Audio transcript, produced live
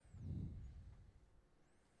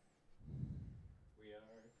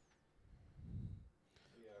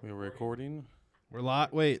We're recording. We're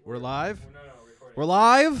live. Wait, we're live? No, recording. We're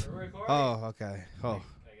live? We're recording. Oh, okay. Oh. Can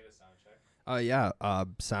I get a sound check? Yeah.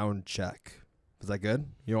 Sound check. Is that good?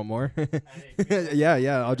 You want more? I think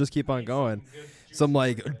yeah. I'll just keep on going. Some good Some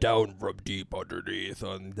like down from deep underneath,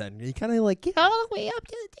 and then you kind of like get all the way up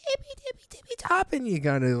to the tippy top, and you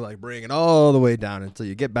kind of like bring it all the way down until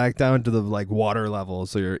you get back down to the like water level,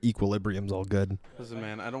 so your equilibrium's all good. Listen,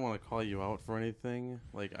 man, I don't want to call you out for anything.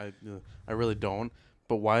 Like I really don't.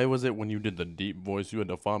 But why was it when you did the deep voice you had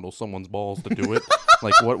to fondle someone's balls to do it?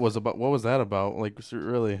 Like what was that about? Like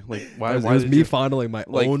really? Like why? It Why was did me you, fondling my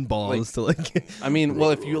own balls to like. I mean, well,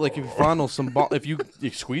 if you fondle some ball, if you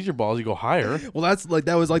squeeze your balls, you go higher. Well,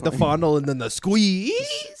 that was like the fondle and then the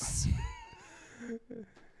squeeze.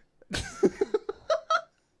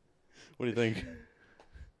 What do you think?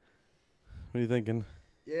 What are you thinking?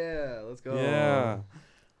 Yeah, let's go. Yeah.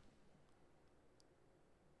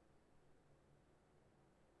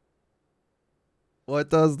 What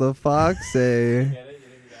does the fox say? Get it? You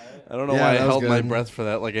think you got it? I don't know Yeah, why I that was held my good. breath for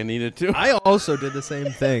that like I needed to. I also did the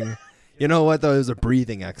same thing. You know what, though? It was a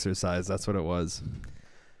breathing exercise. That's what it was.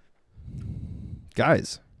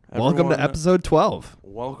 Guys, welcome to Everyone, episode 12.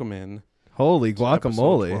 Welcome in. Holy to episode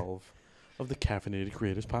guacamole. 12 of the Caffeinated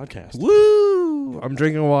Creators podcast. Woo! I'm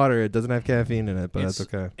drinking water. It doesn't have caffeine in it, but It's-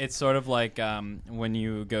 that's okay. It's sort of like when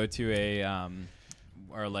you go to a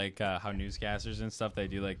or like how newscasters and stuff, they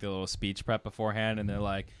do like the little speech prep beforehand, and they're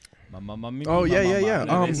like, Oh, yeah.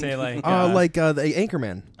 And they say like, The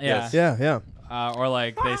Anchorman. yeah, Yeah. or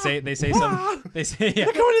like they say some they say yeah,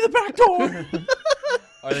 They're going in the back door.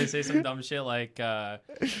 or they say some dumb shit like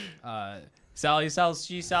Sally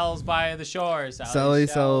sells by the shore. Sally sells,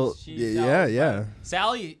 sell. she Yeah. sells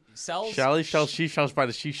Sally sells. Sally sells seashells by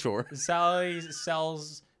the seashore. Sally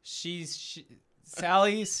sells.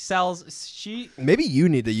 Sally sells. Maybe you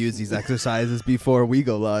need to use these exercises before we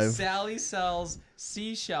go live. Sally sells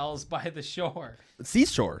seashells by the shore.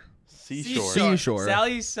 Seashore. Seashore. Seashore.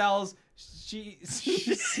 Sally sells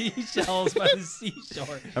seashells by the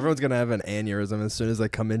seashore. Everyone's going to have an aneurysm as soon as I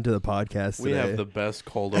come into the podcast We today. have the best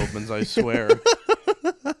cold opens, I swear.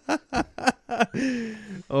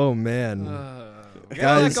 Oh, man. Got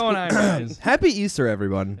Guys, going on, guys. Happy Easter,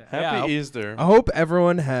 everyone. Happy Easter. I hope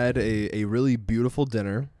everyone had a really beautiful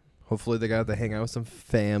dinner. Hopefully they got to hang out with some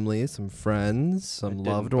family, some friends, some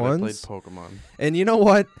loved ones. I played Pokemon. And you know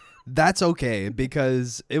what? That's okay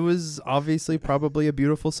because it was obviously probably a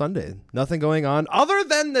beautiful Sunday. Nothing going on other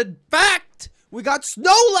than the fact we got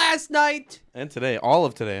snow last night. And today, all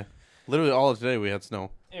of today. Literally all of today we had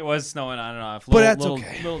snow. It was snowing on and off. But that's little,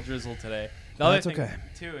 okay. Little drizzle today. The other That's thing okay.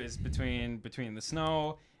 too is between the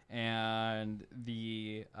snow and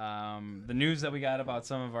the news that we got about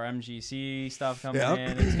some of our MGC stuff coming Yep.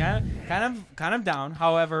 in. It's kind of down.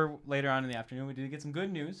 However, later on in the afternoon, we did get some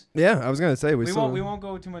good news. Yeah, I was going to say We won't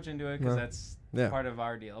go too much into it because No. that's Yeah. part of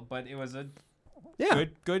our deal. But it was a Yeah.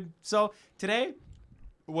 good. So today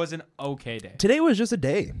was an okay day. Today was just a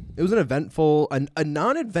day. It was an eventful, a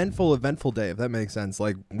non-eventful, eventful day, if that makes sense.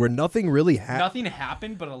 Like, where nothing really happened. Nothing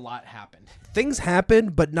happened, but a lot happened. Things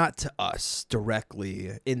happened, but not to us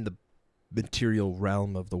directly in the material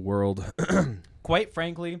realm of the world. Quite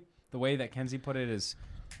frankly, the way that Kenzie put it is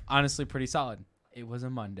honestly pretty solid. It was a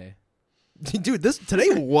Monday. Dude, today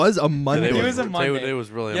was a Monday. It was a Monday. Today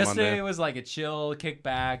was really a Yesterday Monday. was like a chill kick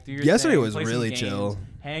back. Do your Yesterday thing, was play some really games, chill.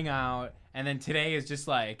 Hang out. And then today is just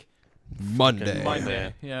like Monday.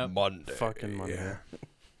 Monday. Yeah. Monday. Fucking Monday. Yeah.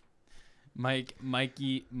 Mike.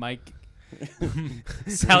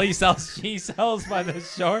 Sally sells, she sells by the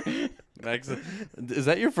shore. Max, is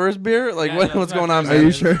that your first beer? Like, Yeah, what, that's what's my going on,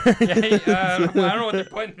 first Are man? you sure? I don't know what they're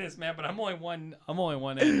putting in this, man, but I'm only one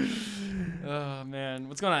in. Oh man,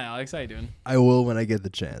 what's going on, Alex? How you doing? I will when I get the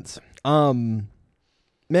chance.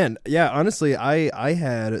 Man, yeah, honestly, I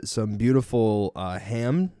had some beautiful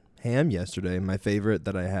ham yesterday. My favorite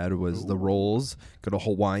that I had was the rolls. Good old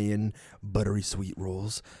Hawaiian buttery sweet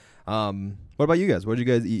rolls. What about you guys? What did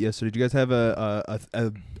you guys eat yesterday? Did you guys have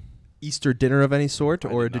a Easter dinner of any sort, I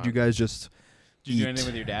or did did you not. guys just Did you do eat? anything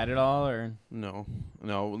with your dad at all, or? No,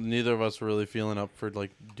 neither of us were really feeling up for like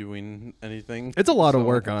doing anything. It's a lot of So-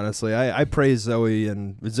 work, honestly. I praise Zoe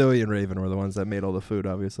and Raven were the ones that made all the food,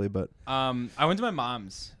 obviously, but I went to my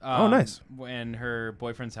mom's. Oh, nice. And her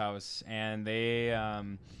boyfriend's house, and they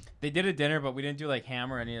did a dinner, but we didn't do like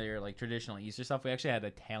ham or any of your like traditional Easter stuff. We actually had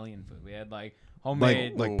Italian food. We had like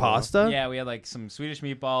homemade, like Ooh. pasta. yeah, we had like some Swedish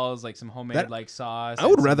meatballs, like some homemade That- like sauce. I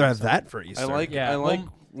would and some rather have stuff. that for Easter. I like Yeah,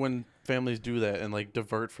 when families do that and like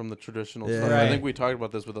divert from the traditional Yeah. stuff. Right. I think we talked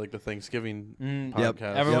about this with like the Thanksgiving Mm, podcast.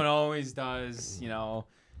 Yep. Everyone always does,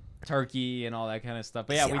 turkey and all that kind of stuff.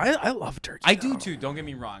 But yeah, See, I love turkey. I do too. Don't get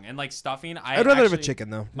me wrong. And like stuffing, I'd rather have a chicken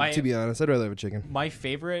though. To be honest, I'd rather have a chicken. My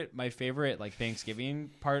favorite like Thanksgiving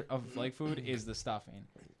part of like food is the stuffing.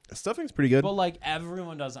 Stuffing's pretty good. But like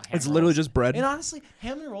everyone does ham It's rolls. literally just bread. And honestly,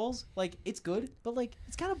 ham and rolls, like it's good, but like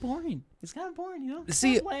it's kind of boring. You know? It's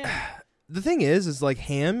See, kinda bland. the thing is like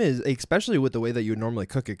ham is, especially with the way that you would normally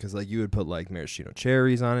cook it, because like you would put like maraschino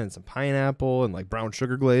cherries on it and some pineapple and like brown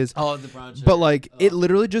sugar glaze. Oh, the brown sugar. But like it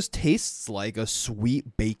literally just tastes like a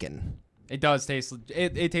sweet bacon. It does taste.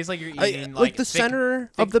 It tastes like you're eating like the thick, center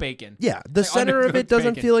thick of the bacon. Yeah, the Like center of it undercooked doesn't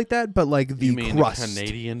bacon. feel like that, but like the You mean crust.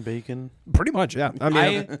 Canadian bacon? Pretty much, yeah. I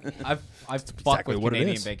mean, I've fucked exactly with what it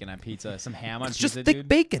Canadian is. bacon on pizza. Some ham on It's pizza, just thick dude.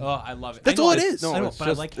 bacon. Oh, I love it. That's I know all it it's- is. No, I know, it's but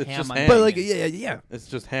I just- like it's ham just on ham. but bacon. like yeah. It's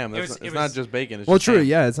just ham. That's It it's was- not just bacon. It's Well, just true, ham.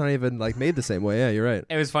 yeah. It's not even like made the same way. Yeah, you're right.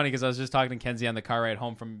 It was funny because I was just talking to Kenzie on the car ride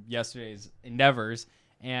home from yesterday's endeavors,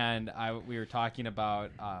 and we were talking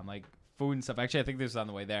about like food and stuff. Actually, I think this was on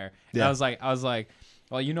the way there. And Yeah. I was like,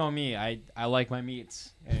 well, you know me, I like my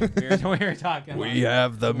meats. And we were talking. We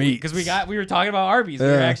have the meat because we were talking about Arby's. We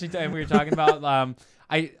were Yeah. actually we were talking about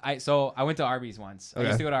so I went to Arby's once. I Okay.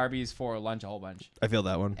 used to go to Arby's for lunch a whole bunch. I feel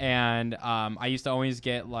that one. And I used to always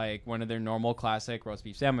get like one of their normal classic roast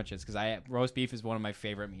beef sandwiches because roast beef is one of my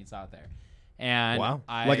favorite meats out there. And Wow.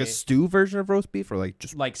 Like a stew version of roast beef, or like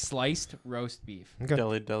just like sliced roast beef. okay.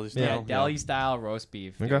 Deli Yeah, style. deli style roast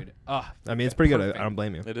beef, dude. Okay. Oh, I mean, it's pretty good. perfect. I don't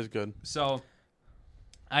blame you. It is good. So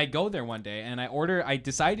I go there one day and I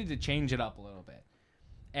decided to change it up a little bit.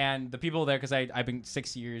 And the people there, because I've been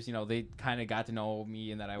 6 years, you know, they kind of got to know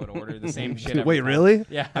me and that I would order the same shit. every Wait, time. really?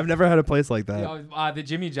 Yeah. I've never had a place like that. You know, the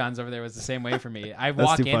Jimmy John's over there was the same way for me. I That's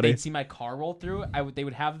walk too in, funny. they'd see my car roll through. They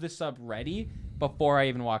would have the sub ready before I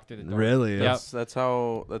even walked through the door. Really? Yep. That's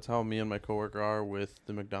how me and my coworker are with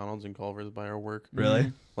the McDonald's in Culver's by our work. Really?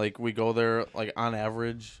 Mhm. Like we go there like on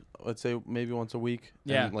average, let's say maybe once a week.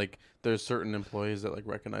 Yeah. And, like there's certain employees that like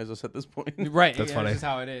recognize us at this point. Right. That's yeah, funny. That's just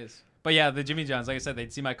how it is. But yeah, the Jimmy John's, like I said,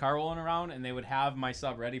 they'd see my car rolling around and they would have my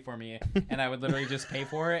sub ready for me, and I would literally just pay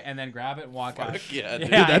for it and then grab it and walk out. yeah, dude.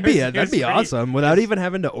 Dude, that'd be it was that'd be pretty- awesome without even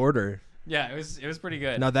having to order. Yeah, it was pretty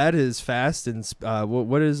good. Now that is fast and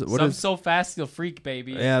what is So fast you'll freak,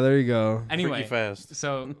 baby. Yeah, there you go. Anyway, Freaky fast.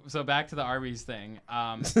 so back to the Arby's thing.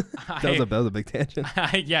 That was a big tangent.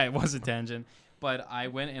 Yeah, it was a tangent. But I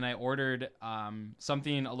went and I ordered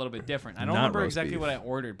something a little bit different. I don't Not remember roast exactly beef. what I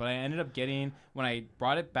ordered, but I ended up getting, when I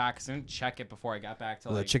brought it back, because I didn't check it before I got back to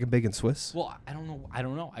Was like it chicken bacon Swiss? Well, I don't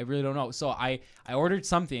know. I really don't know. So I ordered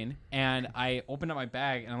something and I opened up my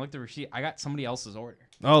bag and I looked at the receipt. I got somebody else's order.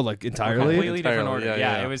 Oh, like entirely? Completely different Entirely, order.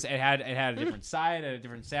 yeah, Yeah, yeah. it had a different side, it had a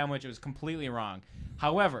different sandwich. It was completely wrong.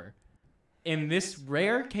 However, in this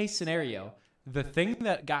rare case scenario, the thing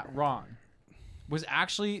that got wrong was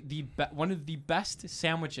actually one of the best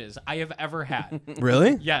sandwiches I have ever had.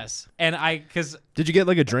 Really? Yes, and because Did you get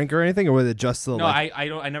like a drink or anything, or was it just the no, like?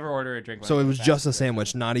 I never order a drink. when So I it go was to just a fast food.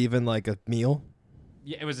 sandwich, not even like a meal.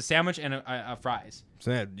 Yeah, it was a sandwich and a fries.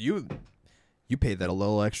 So yeah, you paid that a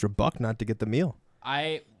little extra buck not to get the meal.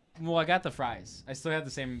 I got the fries. I still had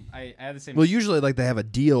the same. I had the same. Well, usually like they have a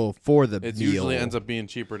deal for the It meal. usually ends up being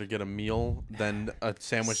cheaper to get a meal than a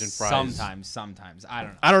sandwich and fries. Sometimes I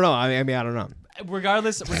don't know. I don't know. I mean, I don't know.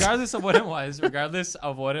 Regardless of what it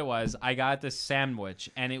was, I got this sandwich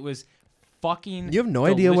and it was fucking. You have no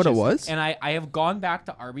idea what it delicious. was? And I have gone back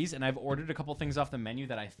to Arby's and I've ordered a couple things off the menu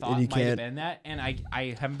that I thought you might have can't- been that, and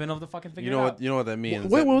I haven't been able to fucking figure You know it what? out. You know what that means.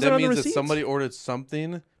 Wait, what was that it on the means that receipts? somebody ordered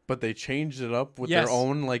something, but they changed it up with Yes. their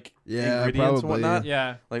own like Yeah, ingredients probably, and whatnot.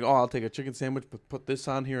 Yeah. Like, oh, I'll take a chicken sandwich, but put this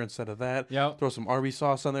on here instead of that. Yep. Throw some Arby's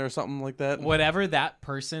sauce on there or something like that. Whatever that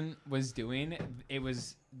person was doing,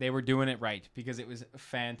 they were doing it right because it was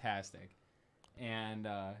fantastic. And do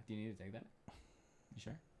you need to take that? You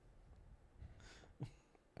sure?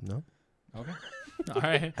 No, Okay. All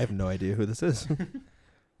right. I have no idea who this is.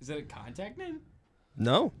 Is that a contact name?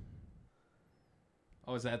 No.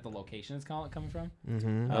 Oh, is that the location it's coming from?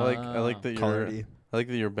 Mm-hmm. I like that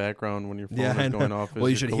your background when your phone Yeah, I is know. going off. Well,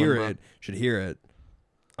 you should hear it. Should hear it.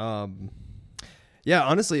 Yeah,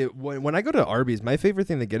 honestly, when I go to Arby's, my favorite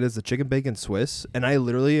thing to get is the chicken bacon Swiss, and I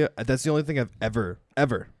literally that's the only thing I've ever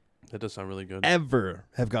That does sound really good.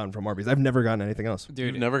 have gotten from Arby's. I've never gotten anything else.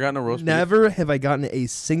 Dude, You've never gotten a roast beef? Never have I gotten a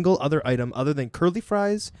single other item other than curly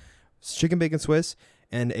fries, chicken bacon Swiss,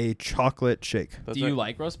 and a chocolate shake. That's do you right.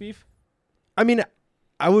 like roast beef? I mean,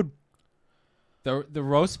 I would. The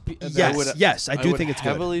roast beef. Yes, I do think it's good.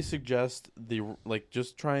 heavily suggest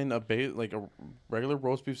just trying a regular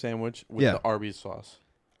roast beef sandwich with Yeah. the Arby's sauce.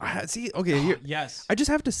 See, okay, here, Yes. I just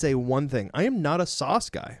have to say one thing. I am not a sauce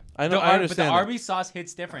guy. I know. I I understand. But the that. Arby's sauce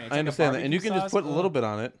hits different. It's I like a understand that, and you barbecue can just sauce. put a little bit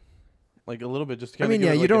on it. like a little bit. Just to I mean, give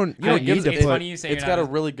yeah, it, you don't need to it's put funny you say It's you're got not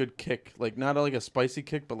a really good kick, like not like a spicy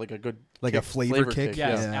kick, but like a good like a flavor kick.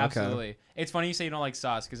 Yes, Yeah, okay. absolutely. It's funny you say you don't like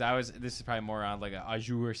sauce because this is probably more on like a au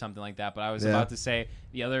jus or something like that. But I was Yeah. about to say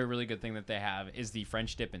the other really good thing that they have is the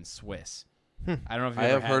French dip in Swiss. I don't know if I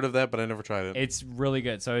have heard of that, but I never tried it. It's really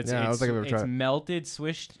good. So it's Yeah, I don't think I've ever it's tried it. melted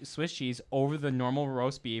Swiss cheese over the normal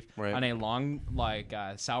roast beef Right. on a long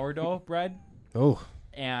sourdough bread, Oh,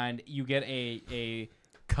 and you get a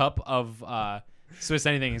cup of Swiss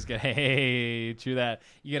anything is good. Hey, chew that.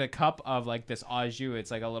 You get a cup of like this au jus.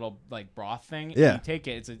 It's like a little like broth thing. Yeah. And you take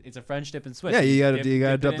it. It's a French dip in Swiss. Yeah, you gotta dip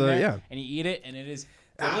dip it in the- there, yeah. and you eat it, and it is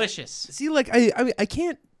delicious. see, like I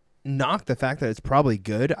can't knock the fact that it's probably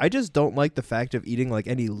good. I just don't like the fact of eating like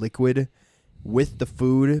any liquid with the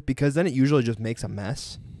food because then it usually just makes a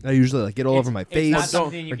mess. I usually like get all over my It's face not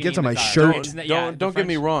something you or can gets eat on in my the car. shirt. It's not- yeah, the Don't get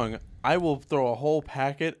me French- wrong. I will throw a whole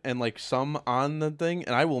packet and like some on the thing,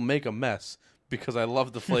 and I will make a mess because I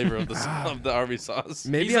love the flavor of the Arby's sauce.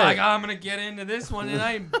 Maybe He's like, I'm gonna get into this one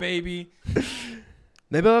tonight, baby.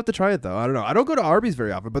 maybe I'll have to try it though. I don't know. I don't go to Arby's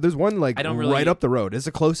very often, but there's one like I don't really- right up the road. It's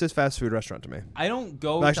the closest fast food restaurant to me. I don't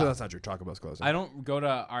go. Well, actually, to, that's not true. Taco Bell's closing. I don't go to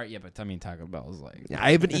art. Yeah, but I mean Taco Bell is like. Yeah,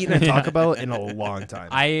 I haven't eaten at Taco Bell in a long time.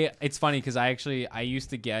 It's funny because I used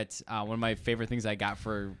to get one of my favorite things I got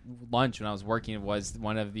for lunch when I was working was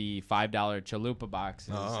one of the $5 chalupa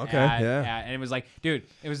boxes. Oh, okay, yeah. And it was like, dude,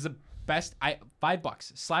 it was the best.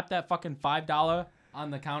 $5. Slap that fucking $5 on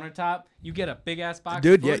the countertop. You get a big ass box.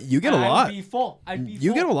 Dude, of yeah, food, you get a and lot. I'd be full. I'd be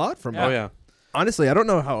You full. get a lot from Yeah. Oh it. yeah. Honestly, I don't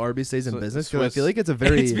know how Arby's stays in business because I feel like it's a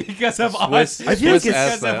very It's because of Swiss- us. I feel like It's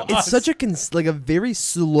because of it's us. such a like a very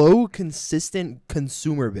slow, consistent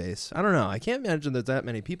consumer base. I don't know. I can't imagine there's that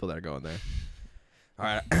many people that are going there. All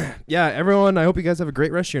right, yeah, everyone. I hope you guys have a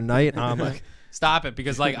great rest of your night. Stop it,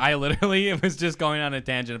 because like I literally was just going on a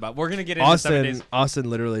tangent about we're gonna get into 7 days. Austin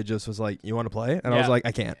literally just was like, "You want to play?" And I Yeah. was like,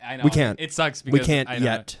 "I can't. I know We can't. It sucks because We can't I know.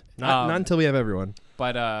 yet. Not until we have everyone."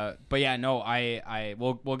 But yeah, no,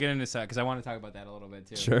 we'll get into that because I want to talk about that a little bit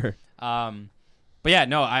too. Sure. But yeah,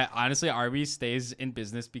 no, I honestly Arby's stays in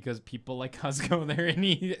business because people like us go there and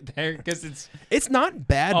eat there because It's not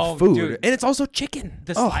bad Oh, food, dude. and it's also chicken.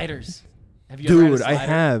 the Oh. sliders. Have you ever had a Dude, I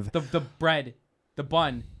slider? have. The bread, the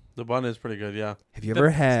bun. The bun is pretty good. Yeah. Have you The ever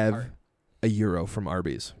best had part. a gyro from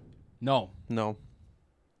Arby's? No, No.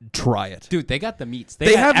 Try it. dude, they got the meats.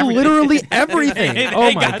 They got have everything. literally everything. They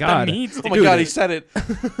Oh my got God. The meats, Oh my dude. God, he said it.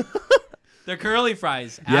 They're curly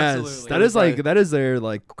fries. Yes, Absolutely. that is their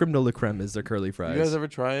like creme de la creme is their curly fries. You guys ever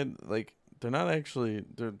tried like they're not actually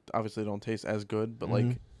they're obviously don't taste as good, but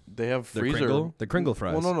like they have the freezer. Kringle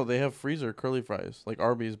fries. Well, no, they have freezer curly fries like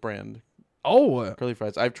Arby's brand Oh, curly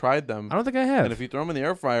fries. I've tried them, I don't think I have. and if you throw them in the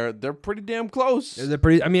air fryer, they're pretty damn close. They're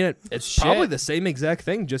pretty. I mean, it's Shit. probably the same exact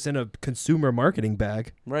thing, just in a consumer marketing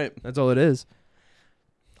bag. Right. That's all it is.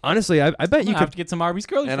 Honestly, I bet you have could. to get some Arby's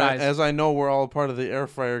curly And fries. as I know, we're all part of the air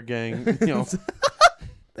fryer gang. You know,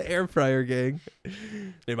 The air fryer gang.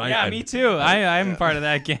 yeah, me too. I'm part of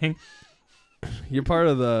that gang. You're part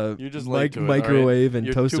of the you're just late to it, all right? microwave and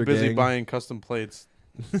You're toaster too busy gang. buying custom plates.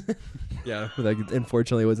 Yeah, like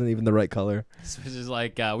unfortunately, it wasn't even the right color. So it's just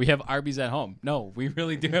like we have Arby's at home. No, we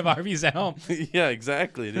really do have Arby's at home. Yeah,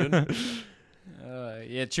 exactly, dude.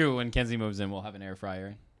 Yeah, true. When Kenzie moves in, we'll have an air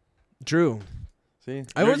fryer. True. See,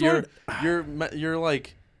 I was you're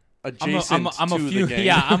like I'm adjacent a to few. the gang.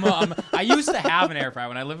 Yeah, I used to have an air fryer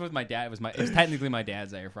when I lived with my dad. It was technically my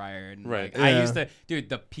dad's air fryer. And Right. like, I Yeah. used to, dude.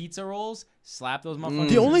 The pizza rolls, slap those motherfuckers.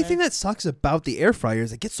 The in only there. thing that sucks about the air fryer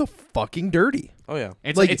is it gets so fucking dirty. Oh yeah.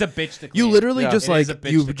 it's like, it's a bitch to clean. You literally Yeah. just It like is a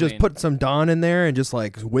bitch you to just clean. put some Dawn in there and just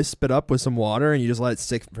like wisp it up with some water and you just let it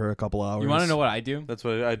sit for a couple hours. You want to know what I do? That's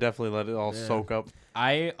what I definitely let it all Yeah. soak up.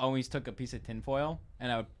 I always took a piece of tinfoil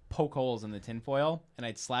and I would poke holes in the tinfoil and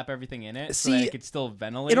I'd slap everything in it so that See, it could still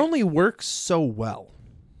ventilate. It only works so well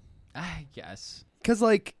I guess. because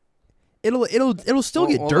like it'll still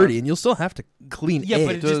Well, get hold dirty on. and you'll still have to clean Yeah,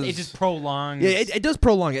 it. but it just prolongs. Yeah, it does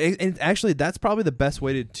prolong it. And actually, that's probably the best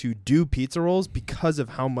way to do pizza rolls because of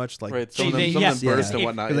how much like Right. Some They- of them, they- some yes, of them burst yeah. and If-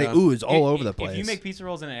 whatnot. they Yeah. ooze all If- over the place. If you make pizza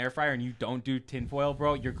rolls in an air fryer and you don't do tinfoil,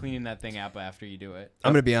 bro, you're cleaning that thing up after you do it.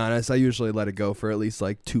 I'm gonna be honest. I usually let it go for at least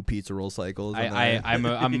like 2 pizza roll cycles. and then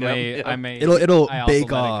it'll I also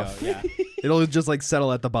bake let it off. go, yeah. it'll just like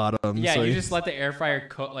settle at the bottom. Yeah, so you just let the air fryer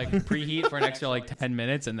cook, like preheat for an extra like 10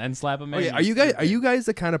 minutes, and then slap them in. Okay, are you guys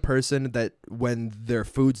the kind of person that when their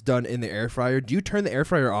food's done in the air fryer, do you turn the air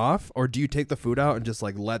fryer off or do you take the food out and just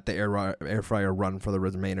like let the air fryer run for the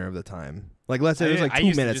remainder of the time? Like let's say there's like 2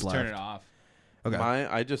 used minutes to just left. turn it off. Okay.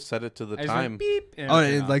 I just set it to the I just time. went beep. And Oh, it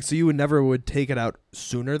turned and off. like so you would never would take it out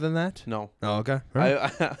sooner than that? No. Oh, okay. All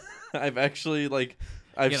right. I've actually like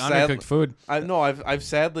I've Get sadly, undercooked food. I've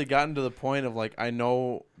sadly gotten to the point of like I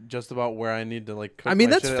know just about where I need to like cook. I mean,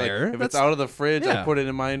 my that's shit. Like, fair. if That's- it's out of the fridge, yeah. I put it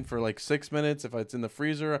in mine for like 6 minutes. If it's in the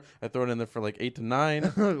freezer, I throw it in there for like 8 to 9,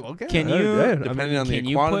 Okay. Can yeah, you- yeah. depending on the can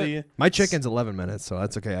you put- quantity. My chicken's 11 minutes, so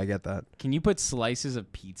that's okay. I get that. Can you put slices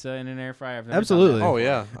of pizza in an air fryer? I've never done Absolutely. that Oh before.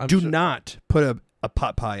 yeah, I'm Do sure- not put a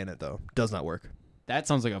pot pie in it though. Does not work. That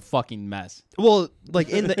sounds like a fucking mess. Well, like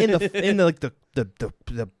in the like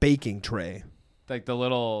the baking tray. Like the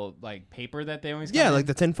little like paper that they always. Yeah, come like in.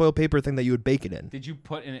 the tinfoil paper thing that you would bake it in. Did you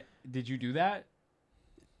put in it? Did you do that?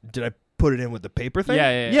 Did I put it in with the paper thing?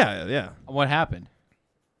 Yeah. What happened?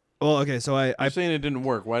 Well, okay, so You're saying it didn't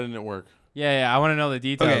work. Why didn't it work? Yeah. I want to know the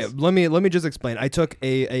okay. details. Let me just explain. I took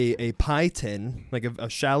a pie tin, like a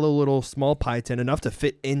shallow little small pie tin, enough to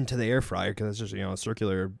fit into the air fryer because it's just a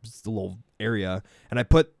circular little area, and I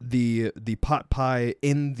put the pot pie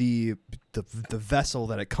in the vessel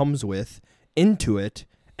that it comes with into it,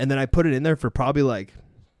 and then I put it in there for probably like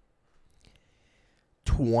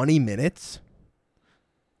 20 minutes,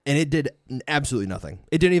 and it did absolutely nothing.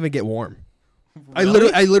 It didn't even get warm.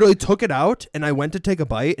 Really? I literally took it out and I went to take a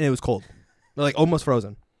bite and it was cold, like almost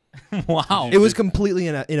frozen. Wow. It was completely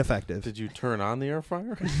ineffective. Did you turn on the air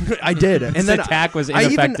fryer? I did, and This then attack was I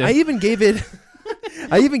ineffective. even gave it.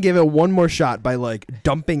 I even gave it one more shot by like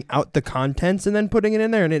dumping out the contents and then putting it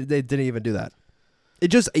in there, and it didn't even do that.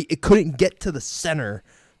 It couldn't get to the center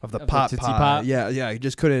of the Of the pot Tootsie pie. Pop? Yeah, it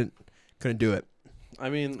just couldn't do it. I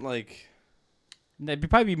mean, like, It'd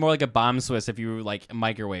probably be more like a bomb Swiss if you like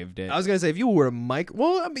microwaved it. I was gonna say if you were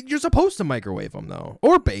well, I mean, you're supposed to microwave them though,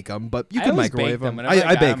 or bake them, but you I can always microwave bake them. Whenever I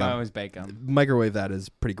I bake I them. always bake them. Microwave that is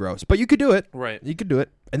pretty gross, but you could do it. right. You could do it,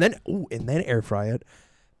 and then air fry it.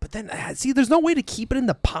 But then see, there's no way to keep it in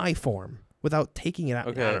the pie form without taking it out. I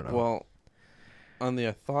Okay. don't know. Well, on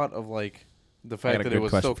the thought of like the got fact a that good it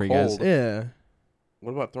was question so for you guys. cold, Yeah.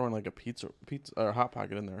 what about throwing like a pizza or hot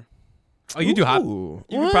pocket in there? Oh, you do hot. Ooh.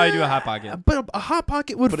 You could probably do a hot pocket. But a hot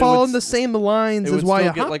pocket would But it fall would in the same lines It as would why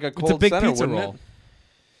still a get hot. like a It's cold a big center, pizza wouldn't roll. it?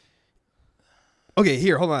 Okay,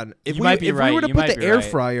 here, hold on. If You we might be if we right. were to You put might the be air right.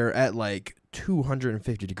 fryer at like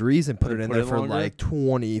 250 degrees and put And it in put there it for longer? like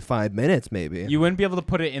 25 minutes, maybe. You wouldn't be able to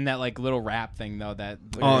put it in that like little wrap thing though that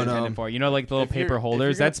Oh, they're no. intended for. You know, like the little If you're- paper if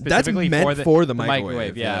holders. you're That's gonna- That's specifically meant for the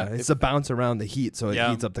microwave. Yeah. It's to bounce around the heat, so it Yeah.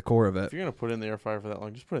 heats up the core of it. If you're gonna put it in the air fryer for that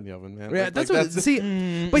long, just put it in the oven, man. Yeah, Like, that's like, what.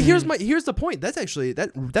 See, but here's the point. That's actually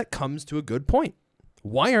that comes to a good point.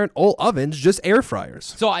 Why aren't all ovens just air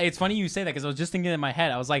fryers? So it's funny you say that because I was just thinking in my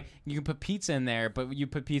head. I was like, you can put pizza in there, but you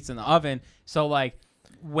put pizza in the oven. So like,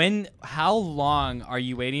 how long are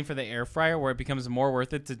you waiting for the air fryer where it becomes more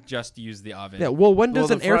worth it to just use the oven? Yeah. Well, when does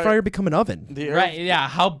Well, an the air fry- fryer become an oven? the air, Right. Yeah.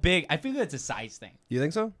 How big? I feel that's a size thing. You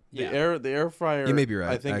think so? the Yeah. air fryer. You may be right,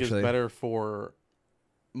 I think actually. is better for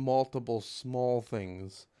multiple small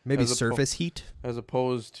things. Maybe As oppo- surface heat as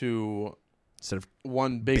opposed to instead of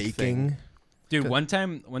one big baking. thing. Dude, Good. one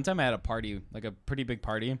time I had a party, like a pretty big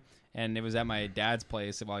party, and it was at my dad's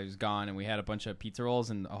place while he was gone, and we had a bunch of pizza rolls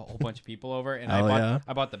and a whole bunch of people over, and Hell yeah.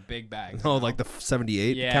 I bought the big bags. Oh, you know? like the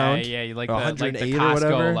 78 yeah, count? yeah, you like Or the 108 or Costco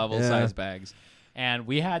whatever? level Yeah. size bags. And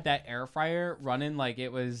we had that air fryer running like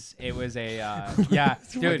it was a yeah,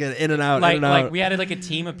 dude. Fucking in and out, Like, in and out. like we had like a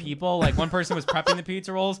team of people. Like one person was prepping the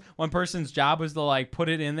pizza rolls. One person's job was to like put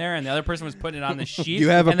it in there, and the other person was putting it on the sheet. You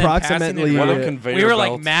have and then passing it approximately- What around. a conveyor We were like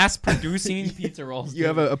belt. mass producing pizza rolls. You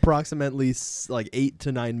have dude. approximately like 8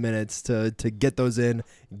 to 9 minutes to get those in,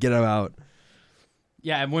 get them out.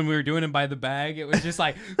 Yeah, and when we were doing them by the bag, it was just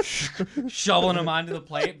like shoveling them onto the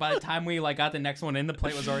plate. By the time we like got the next one in, the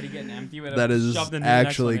plate was already getting empty. That is shoved into the next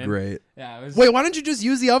actually one in. great. Yeah, it was. Wait, why don't you just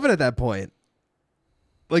use the oven at that point?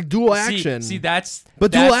 Like dual action. See, that's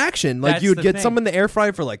but that's- dual action. Like that's you would the get thing. some in the air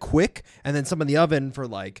fryer for like quick, and then some in the oven for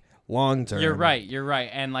like long term. You're right.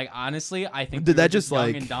 And like honestly, I think Did we were that just, young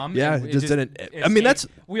like- and dumb. yeah, and it just didn't- I mean, escaped. that's-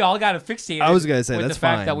 we all got fixated. I was gonna say, with that's the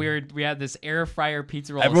fact fine. that we had this air fryer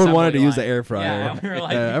pizza roll. Everyone wanted to assembly use the line. air fryer. Yeah, we were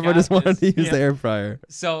like, Yeah, "We everyone got just wanted this." to use Yeah. the air fryer.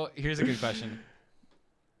 So here's a good question.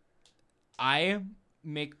 I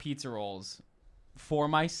make pizza rolls for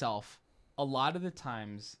myself a lot of the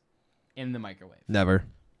times in the microwave. Never.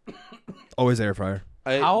 Always air fryer.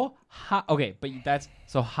 How high? Okay, but that's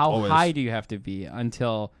so. How Always. high do you have to be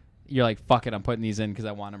until you're like, fuck it, I'm putting these in because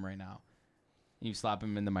I want them right now? You slap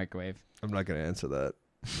them in the microwave. I'm not gonna answer that.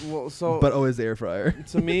 Well, so But always air fryer.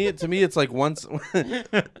 to me, it's like once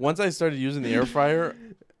I started using the air fryer,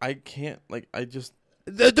 I can't like I just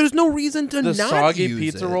There's no reason to the not soggy use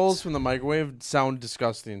pizza it. rolls from the microwave sound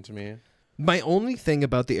disgusting to me. My only thing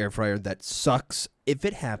about the air fryer that sucks, if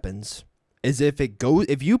it happens, is if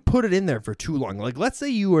you put it in there for too long. Like let's say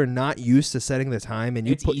you are not used to setting the time and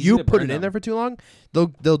It's easy you to put burn it in them. there for too long,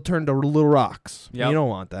 they'll turn to little rocks. Yep. You don't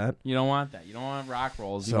want that. You don't want that. You don't want rock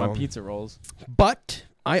rolls. You So- want pizza rolls. But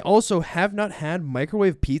I also have not had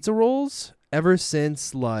microwave pizza rolls ever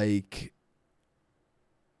since like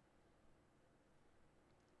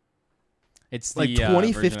It's like the, version of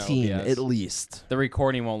 2015 OBS. at least. The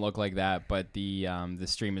recording won't look like that, but the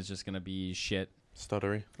stream is just gonna be shit.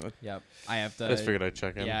 Stuttery. Yep. I have to. I just figured I'd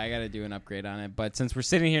check in. Yeah, I got to do an upgrade on it. But since we're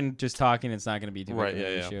sitting here and just talking, it's not gonna be too Right, big of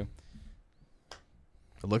an yeah. issue.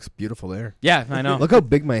 It looks beautiful there. Yeah, I know. Look how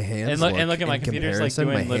big my hands And look at my in computer's, like, comparison.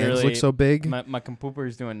 doing my hands literally- look so big. my computer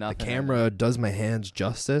is doing The nothing. camera does my hands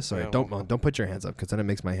justice. All right, Yeah, don't put your hands up because then it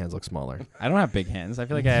makes my hands look smaller. I don't have big hands. I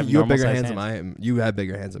feel like I have you have bigger normal-sized hands than you have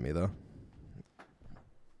bigger hands than me though.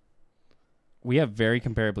 We have very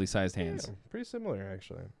comparably sized hands. Yeah, pretty similar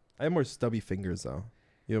actually. I have more stubby fingers though.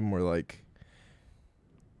 You have more like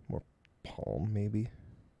more palm maybe.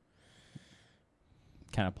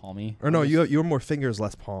 Kind of palmy. Or no, you have more fingers,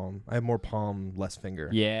 less palm. I have more palm, less finger.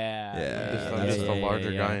 Yeah. Yeah. I'm just a yeah,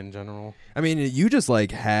 larger yeah. guy in general. I mean, you just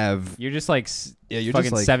like have You're just like you're fucking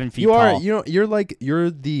just like 7 feet you are. tall. You know,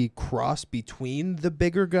 you're the cross between the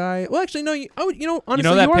bigger guy. Well, actually, no. Honestly, You know you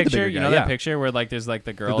that are the picture? bigger You guy, know yeah. that picture where like there's like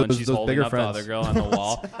the girl and Those- she's those holding bigger up the friends. other girl on the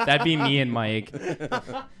wall? That'd be me and Mike.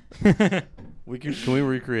 Can we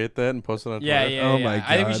recreate that and post it on Yeah, Twitter? yeah, Oh yeah. my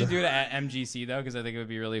I think we God. should do it at MGC though, because I think it would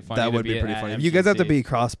be really funny. That to would be it pretty at funny. You guys have to MGC. be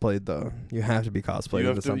cosplayed though. You have to be cosplayed You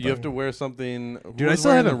have into to something. you have to wear something. Who Dude, I was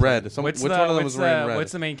still wearing the haven't red. Which one of them was wearing red?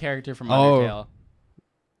 What's the main character from Oh. Undertale?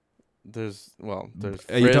 There's Are you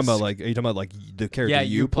talking Frisk. about like the character Yeah,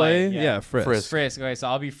 you you play, play? yeah. Frisk. Frisk. Frisk. Okay, so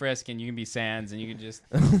I'll be Frisk and you can be Sans and you can just.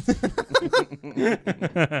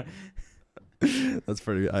 That's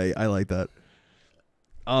pretty. I like that.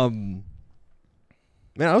 Man,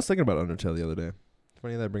 I was thinking about Undertale the other day.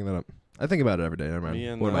 Funny that I bring that up. I think about it every day. Never mind. Me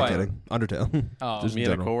and, What am I What? kidding? Undertale. Oh, Just Me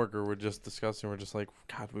in and a general. coworker were just discussing. We're just like,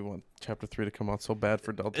 God, we want Chapter 3 to come out so bad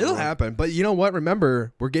for Delta. It'll Rune. happen, but you know what?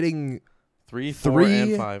 Remember, we're getting 3, 4, 3,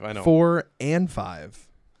 and 5. I know. 4, and 5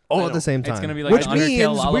 all I at know. the same time. It's gonna be like which the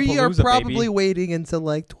Undertale means we are Lollapalooza, probably baby. waiting until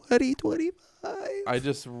like 2025. I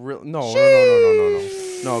just no,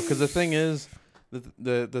 because the thing is,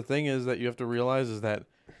 the thing is that you have to realize is that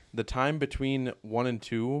the time between 1 and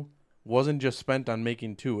 2 wasn't just spent on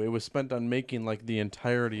making 2. It was spent on making like the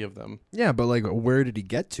entirety of them. Yeah, but like, where did he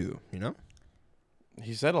get to? You know?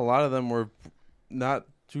 He said a lot of them were not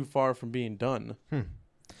too far from being done.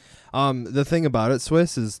 The thing about it,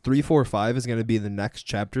 Swiss, is 3, 4, 5 is going to be the next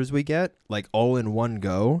chapters we get, like all in one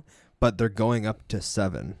go, but they're going up to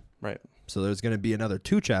 7. Right. So there's going to be another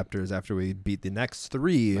 2 chapters after we beat the next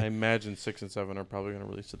 3. I imagine 6 and 7 are probably going to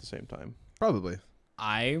release at the same time. Probably.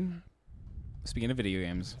 Speaking of video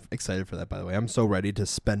games, Excited for that, by the way. I'm so ready to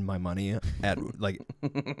spend my money at, like,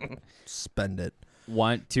 spend it.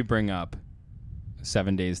 want to bring up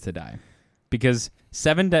 7 Days to Die. Because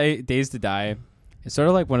 7 Days to Die is sort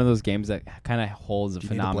of like one of those games that kind of holds a Do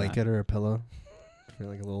you need a phenomenon. blanket or a pillow? For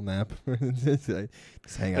like a little nap?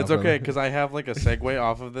 Just hang out. It's for a okay because I have like a segue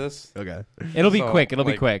off of this. Okay. It'll be So, quick. It'll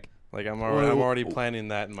be like, quick. Like I'm already planning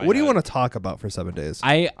that in my What do you head. want to talk about for 7 days?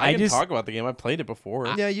 I I can just talk about the game. I played it before.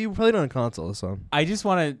 Yeah, you played it on a console, so. I just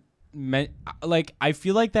want to like I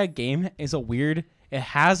feel like that game is it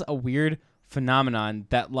has a weird phenomenon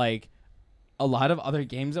that like a lot of other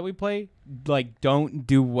games that we play like don't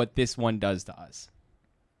do what this one does to us.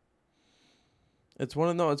 It's one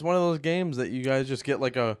of those games that you guys just get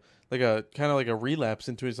like a kind of like a relapse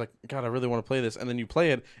into. It's like, God, I really want to play this, and then you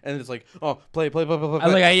play it, and it's like, oh, play. I like All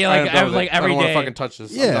right, I'm done with it. I every don't want day. to fucking touch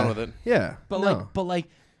this. I'm Yeah. done with it. Yeah. But no. like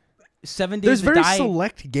 7 Days There's to very Die.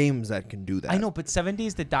 select games that can do that. I know, but 7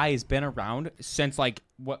 Days to Die has been around since like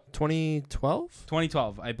what 2012?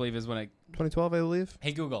 2012, I believe is when I 2012, I believe.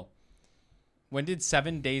 Hey Google. When did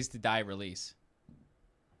 7 Days to Die release?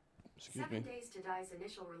 Excuse 7 me. Days to Die's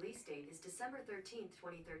initial release date is December 13th,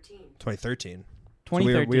 2013. 2013.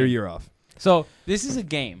 2013. So we're a year off. So this is a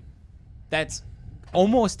game that's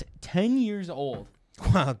almost 10 years old.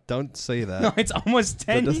 Wow, don't say that. No, it's almost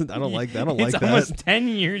 10. I don't like that. I don't It's like that. almost 10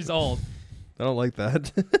 years old. I don't like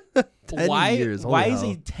that. 10 Why years. why Holy is a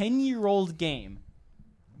hell. 10-year-old game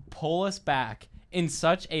pull us back in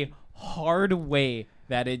such a hard way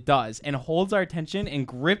that it does and holds our attention and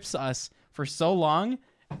grips us for so long?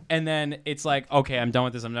 And then it's like, okay, I'm done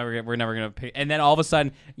with this. We're never gonna pay. And then all of a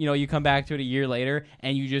sudden, you come back to it a year later,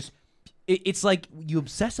 and you just it's like you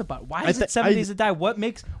obsess about. Why is it 7 Days to Die? What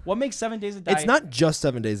makes 7 Days to Die? It's not just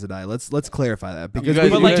 7 Days to Die. Let's clarify that because guys-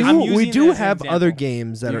 But, like, I'm we using do it as an have example. other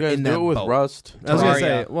games that You are guys in do that it with boat. Rust. I was gonna Terraria.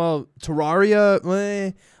 say, well,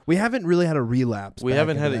 Terraria, we haven't really had a relapse. We back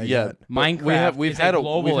haven't into had that it yet. but Minecraft We've is had a a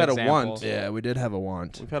global we've had example. a want. Yeah, we did have a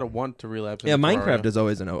want. We've had a want to relapse. Yeah, into Minecraft Terraria. is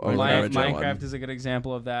always an original Minecraft one. is a good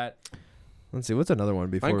example of that. Let's see, what's another one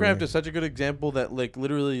before Minecraft is such a good example that like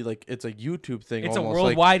literally like it's a YouTube thing. It's a almost.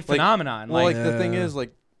 worldwide like, phenomenon. Well, Like, like the thing Yeah. is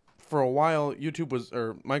like for a while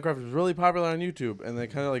Minecraft was really popular on YouTube and then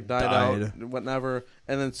kind of like died out whatever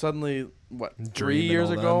and then suddenly Dream 3 and years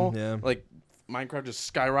all ago them, yeah. like Minecraft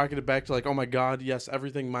just skyrocketed back to like, oh my god, yes,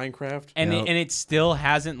 everything Minecraft. and Yep. it still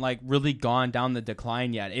hasn't like really gone down the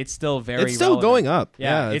decline yet. It's still very. It's still relevant. going up.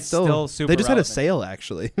 Yeah, it's still super They just had a relevant. sale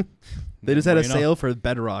actually. They just had Well, a you know. sale for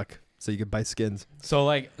Bedrock, so you could buy skins. So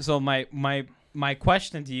my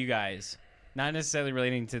question to you guys, not necessarily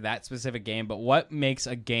relating to that specific game, but what makes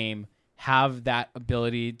a game have that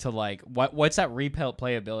ability to like what's that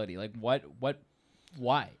replayability? Like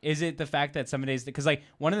why? Is it the fact that 7 days? Because like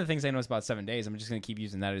one of the things I noticed about 7 days, I'm just gonna keep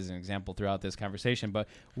using that as an example throughout this conversation. But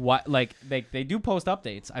what like they do post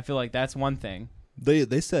updates. I feel like that's one thing.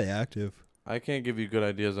 They stay active. I can't give you good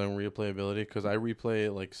ideas on replayability because I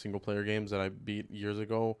replay like single player games that I beat years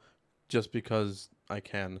ago just because I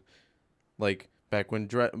can. Like back when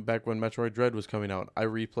Metroid Dread was coming out, I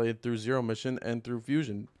replayed through Zero Mission and through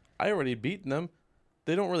Fusion. I already beaten them.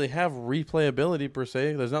 They don't really have replayability per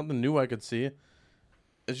se. There's nothing new I could see.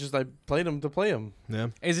 It's just I played them to play them. Yeah.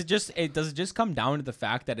 Does it just come down to the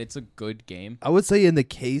fact that it's a good game? I would say in the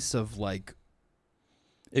case of like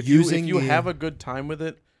If using you the- have a good time with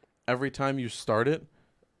it, every time you start it,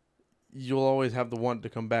 you'll always have the want to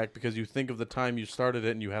come back because you think of the time you started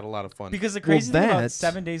it and you had a lot of fun. Because the crazy thing about that-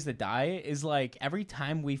 7 Days to Die is like every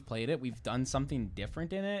time we've played it, we've done something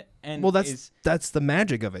different in it. And well, that's the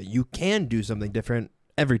magic of it. You can do something different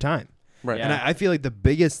every time. Right. Yeah. And I feel like the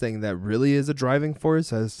biggest thing that really is a driving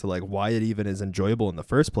force as to like why it even is enjoyable in the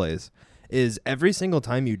first place is every single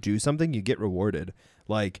time you do something, you get rewarded.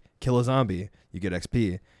 Like kill a zombie, you get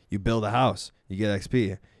XP. You build a house, you get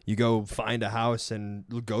XP. You go find a house and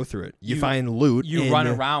go through it. You find loot. you and run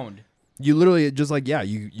around. You literally just like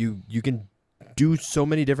you can do so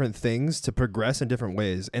many different things to progress in different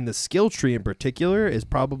ways. And the skill tree in particular is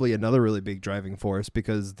probably another really big driving force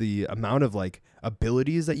because the amount of like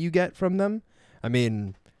abilities that you get from them. I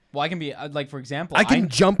mean, Well, I can be like, for example, I can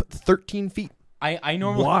jump 13 feet. I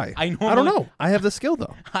normally Why? I normally don't know. I have the skill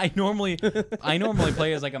though. I normally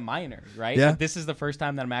play as like a miner, right? Yeah. But this is the first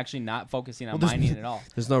time that I'm actually not focusing on mining at all.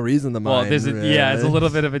 There's no reason to mine. Well, it's a little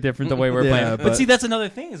bit of a different the way we're Yeah, playing. But but- see, that's another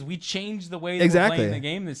thing is we changed the way that Exactly. we're playing the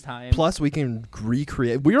game this time. Plus, we can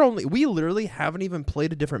recreate. We literally haven't even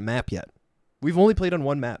played a different map yet. We've only played on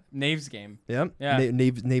one map. Knave's game. Yep. Yeah.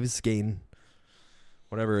 Nave's game.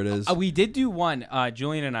 Whatever it is. We did do one,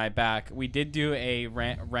 Julian and I we did do a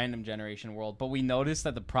random generation world, but we noticed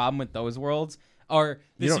that the problem with those worlds are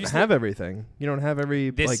you don't have everything. You don't have every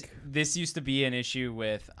this used to be an issue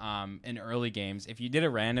with in early games. If you did a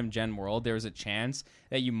random gen world, there was a chance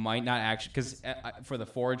that you might not actually, because for the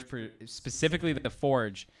Forge, specifically the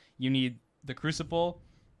Forge, you need the Crucible,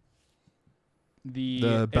 the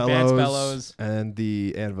Advanced Bellows, and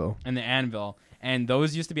the Anvil. and the Anvil. And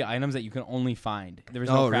those used to be items that you can only find. There was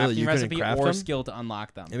no crafting really? You couldn't recipe craft or them? skill to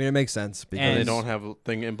unlock them. I mean, it makes sense because And- They don't have a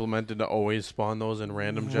thing implemented to always spawn those in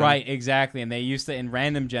random gen. Right, exactly. And they used to in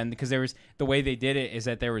random gen because there was the way they did it is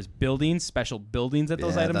that there was special buildings that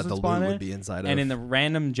those items that the would spawn loot in. would be inside And of. in the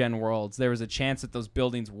random gen worlds, there was a chance that those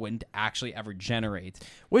buildings wouldn't actually ever generate.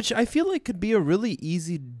 Which I feel like could be a really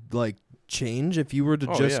easy like change if you were to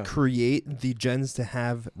Oh, just yeah. create the gens to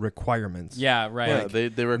have requirements. Yeah, right. Yeah,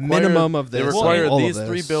 they require minimum of They this, require all of these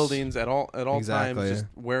three this. buildings at all Exactly. times, just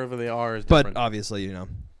wherever they are is But different. obviously,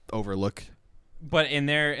 overlook. But in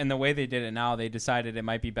the way they did it now, they decided it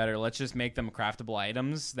might be better. Let's just make them craftable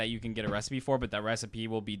items that you can get a recipe for, but that recipe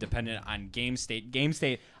will be dependent on game state. Game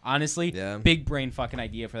state, honestly, Yeah. big brain fucking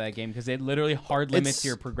idea for that game because it literally hard limits It's-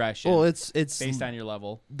 your progression Well, it's based on your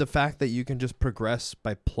level. the fact that you can just progress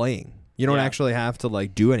by playing. You don't Yeah. actually have to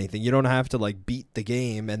like do anything. You don't have to like beat the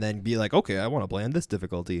game and then be like, okay, I want to play on this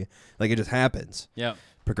difficulty. Like it just happens Yeah.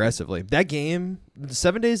 progressively. That game,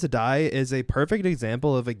 7 Days to Die, is a perfect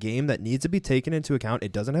example of a game that needs to be taken into account.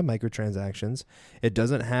 It doesn't have microtransactions. It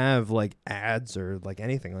doesn't have like ads or like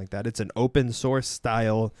anything like that. It's an open source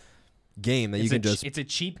style game that you can just It's a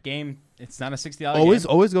cheap game. It's not a $60 game.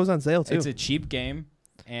 always goes on sale too. It's a cheap game,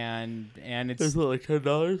 and it's like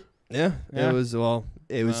 $10. Yeah, Yeah. it was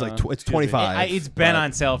It was like it's excuse me. 25. It's been but-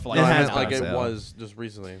 on sale for like It No, I has meant been like on it sale. was just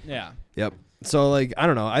recently. yeah. Yep. So like I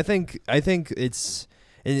don't know. I think it's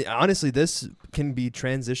and honestly this can be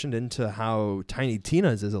transitioned into how Tiny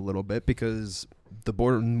Tina's is a little bit because the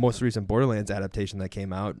most recent Borderlands adaptation that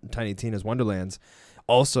came out, Tiny Tina's Wonderlands,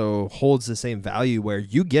 also holds the same value where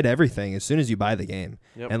you get everything as soon as you buy the game.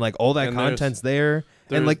 Yep. And like all that And there's- content's there. And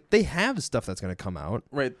there's- like they have stuff that's going to come out.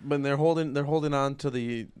 Right, but they're holding on to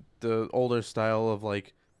the older style of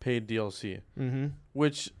like paid DLC,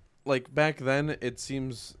 which like back then it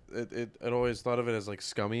seems it always thought of it as like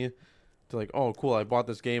scummy, to like, oh cool, I bought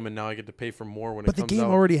this game and now I get to pay for more when But it the comes game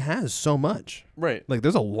out. already has so much. Right, Like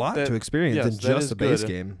there's a lot That- to experience yes, than that just is the base good.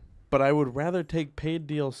 game. but I would rather take paid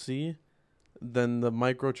DLC than the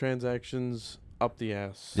microtransactions up the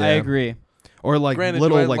ass. Yeah. I agree. Or like Granted, do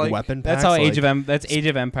little I like like- weapon That's packs. how like, that's Age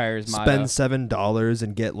of Empires motto. spend $7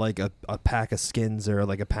 and get like a pack of skins or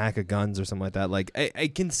like a pack of guns or something like that. Like I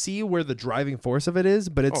can see where the driving force of it is,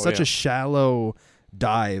 but it's Oh, such yeah. a shallow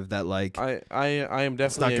dive that like I am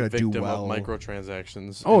definitely a gonna do victim well. of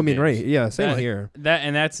microtransactions. oh I in mean games. right yeah same That- here.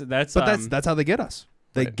 That's But that's how they get us.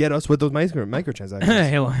 They Right. get us with those microtransactions.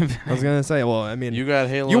 Halo. I was gonna say, well, I mean, You got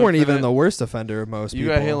Halo. you weren't even Infinite. the worst offender of most You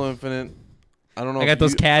people. got Halo Infinite. I don't know. I if got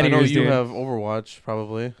those you, cat I know ears, you dude. have Overwatch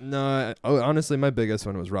probably. No, honestly, my biggest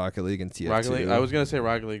one was Rocket League and TF2. Rocket League. I was gonna say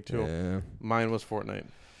Rocket League too. Yeah. Mine was Fortnite.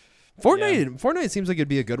 Fortnite seems like it'd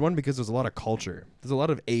be a good one because there's a lot of culture. There's a lot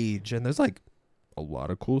of age, and there's like a lot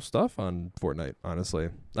of cool stuff on Fortnite, honestly.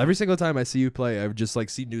 Every single time I see you play, I just like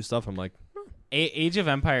see new stuff. I'm like, Age of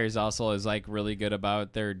Empires also is like really good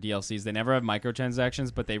about their DLCs. They never have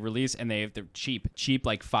microtransactions, but they release and they're cheap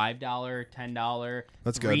like $5, $10,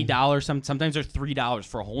 That's good. $3. Sometimes they're $3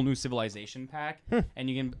 for a whole new civilization pack, and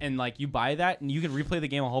you buy that and you can replay the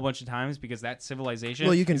game a whole bunch of times because that civilization.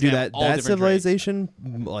 well, you can is do gonna that have all that different traits. civilization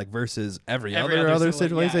like versus every other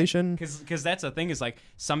civilization. Because that's the thing is like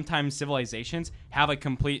sometimes civilizations have a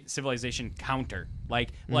complete civilization counter.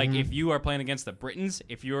 Like if you are playing against the Britons,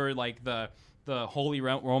 if you're like the Holy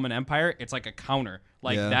Roman Empire, it's like a counter.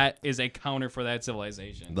 Like Yeah. that is a counter for that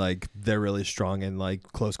civilization. Like they're really strong in like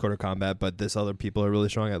close quarter combat, but this other people are really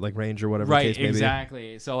strong at like range or whatever. the Right, case may be.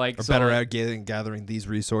 exactly. So like Or so better like, at gathering these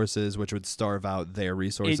resources, which would starve out their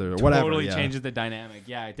resources it or whatever. totally yeah. changes the dynamic.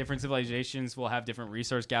 Yeah, different civilizations will have different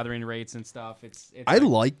resource gathering rates and stuff. It's I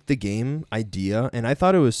liked the game idea, and I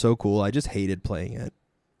thought it was so cool. I just hated playing it.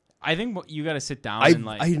 I think you got to sit down I and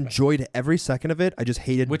like. I enjoyed every second of it. I just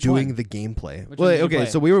hated Which doing one? the gameplay. Which well, one did you okay, play?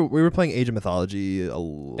 so we were playing Age of Mythology.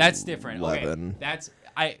 That's different. 11.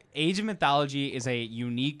 Okay, Age of Mythology is a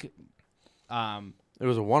unique. It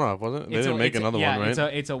was a one-off, wasn't it? They didn't make another one, right?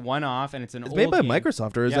 It's a one-off, and it's an It's old made by game.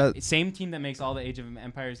 Microsoft, or is Yeah, that? same team that makes all the Age of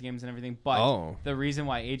Empires games and everything. But Oh. the reason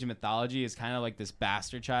why Age of Mythology is kind of like this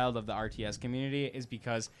bastard child of the RTS community is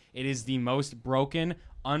because it is the most broken,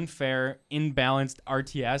 unfair, imbalanced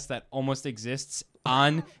RTS that almost exists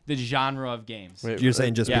on the genre of games. Wait, You're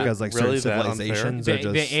saying just Yeah. because like Really certain that unfair? civilizations are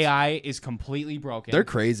just The AI is completely broken. they're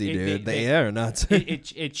crazy, It- dude. they- The AI are nuts.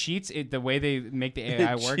 it cheats. The way they make the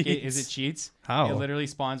AI work is it cheats. cheats. How? It literally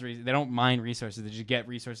spawns. They don't mine resources. They just get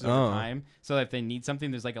resources Oh. over time. So that if they need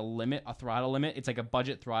something, there's like a limit, a throttle limit. It's like a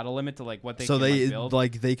budget throttle limit to like what they So can they build.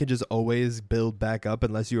 they could just always build back up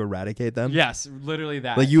unless you eradicate them. Yes, literally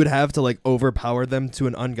that. Like you would have to like overpower them to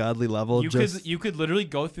an ungodly level. You could literally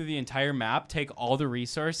go through the entire map, take all the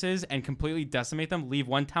resources, and completely decimate them. Leave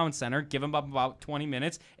one town center, give them up about 20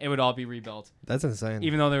 minutes, it would all be rebuilt, That's insane.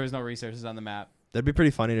 even though there was no resources on the map. That'd be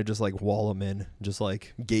pretty funny to just like wall them in, just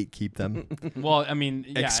like gatekeep them, Well, I mean,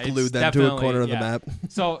 yeah, exclude it's them to a definitely- corner of the yeah. map.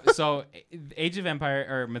 So Age of Empire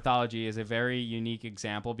or Mythology is a very unique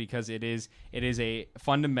example because it is a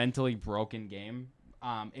fundamentally broken game.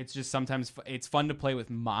 It's just sometimes it's fun to play with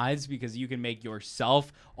mods because you can make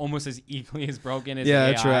yourself almost as equally as broken as Yeah,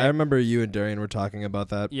 the true. AI. I remember you and Darian were talking about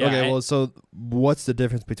that. Yeah, okay, I- well, so what's the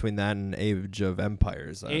difference between that and Age of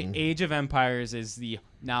Empires? Then? Age of Empires is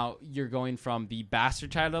now you're going from the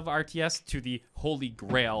bastard child of RTS to the holy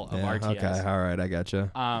grail of Yeah, RTS. okay, all right, I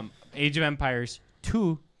gotcha. Age of Empires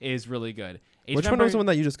 2 is really good. Age Which of one was Empires the one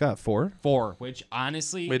that you just got? 4? 4, which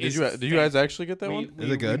honestly Wait, is did you guys actually get that one?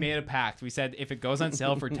 Is it good? We made a pact. We said if it goes on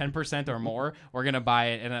sale for 10% or more, we're gonna buy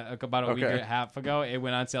it. And about a week and a half ago, it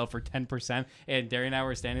went on sale for 10%. And Darian and I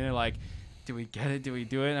were standing there like, "Do we get it? Do we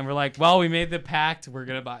do it?" And we're like, "Well, we made the pact. We're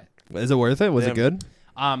gonna buy it." Is it worth it? Was it Damn.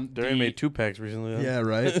 good? Darian made 2 packs recently. Huh? Yeah,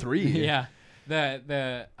 right. 3. Yeah,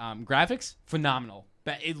 the graphics phenomenal.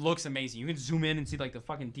 it looks amazing. You can zoom in and see like the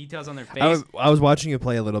fucking details on their face. I was watching you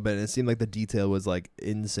play a little bit, and it seemed like the detail was like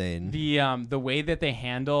insane. The way that they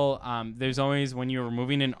handle there's always when you're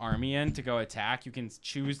moving an army in to go attack, you can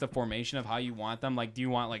choose the formation of how you want them. Like, do you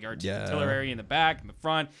want like artillery in the back, in the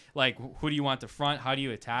front? Like, who do you want to front? How do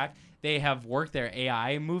you attack? They have worked their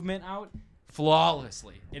AI movement out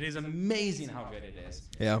flawlessly. It is amazing how good it is.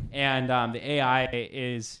 Yeah. And the AI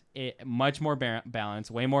is much more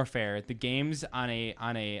balanced, way more fair. The game's on a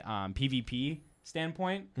PvP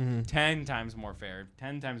standpoint, 10 times more fair,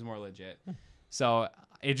 10 times more legit. So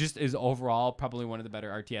it just is overall probably one of the better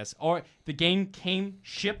RTS. Or the game came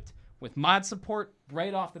shipped with mod support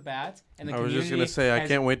right off the bat. And the I was just gonna say I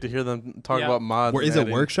can't wait to hear them talk about mods. Is it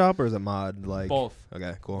workshop or is it mod? Like both.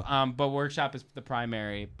 Okay, cool. But workshop is the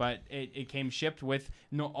primary. But it came shipped with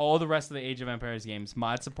all the rest of the Age of Empires games.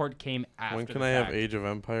 Mod support came after. When can I have Age of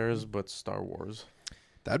Empires but Star Wars?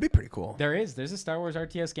 That'd be pretty cool. There's a Star Wars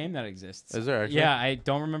RTS game that exists. Is there actually? Yeah, I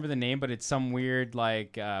don't remember the name, but it's some weird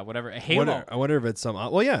like whatever Halo. I wonder if it's some.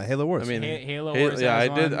 Well, yeah, Halo Wars. I mean, Halo Wars. Yeah,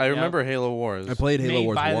 has I did. one. I remember Halo Wars. I played Halo Made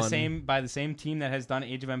Wars by 1. by the same team that has done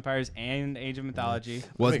Age of Empires and Age of Mythology. It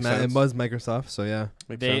was Microsoft, so yeah.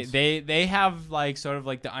 Makes sense. They have like sort of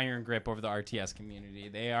like the iron grip over the RTS community.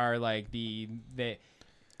 They are like they.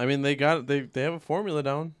 I mean, they have a formula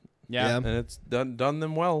down. Yeah. And it's done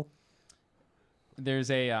them well.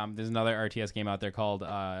 There's another RTS game out there called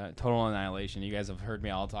Total Annihilation. You guys have heard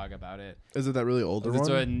me all talk about it. Is it that really older It's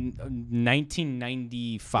one?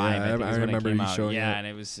 1995. Yeah, I think I is when remember it came you out. showing Yeah, it.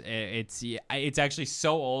 and it's actually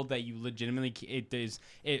so old that you legitimately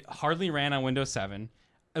it hardly ran on Windows 7.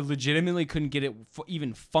 I legitimately couldn't get it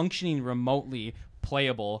even functioning remotely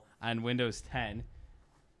playable on Windows 10,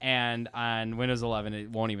 and on Windows 11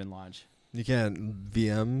 it won't even launch. You can't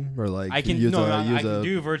VM or like I can use I can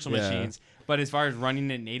do virtual yeah. machines, but as far as running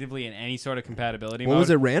it natively in any sort of compatibility What mode, was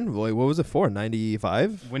it ran? What was it for?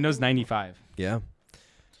 95? Windows 95. Yeah.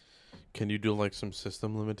 Can you do like some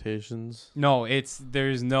system limitations? No, it's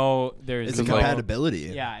It's no compatibility.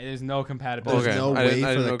 Yeah, there's no compatibility. There's Okay. no I way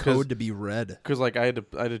didn't for the know, code to be read. Because like I had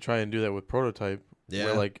to try and do that with Prototype. Yeah.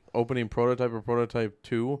 Where like opening Prototype or Prototype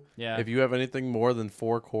 2, Yeah. if you have anything more than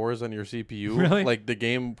 4 cores on your CPU, Really? like the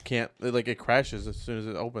game can't, like it crashes as soon as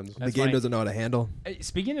it opens. That's the game funny. doesn't know how to handle.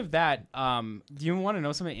 Speaking of that, do you want to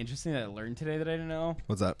know something interesting that I learned today that I didn't know?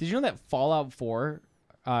 What's that? Did you know that Fallout 4,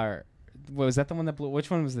 was that the one that blew? Which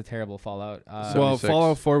one was the terrible Fallout? Well, 76.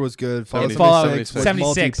 Fallout 4 was good. Fallout 76 was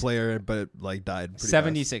 76. multiplayer, but it like died pretty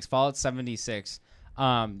 76. Fallout 76.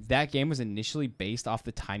 That game was initially based off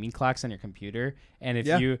the timing clocks on your computer, and if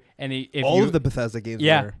Yeah. if All you, of the Bethesda games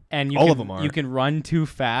yeah, were. and you All can, of them are. You can run too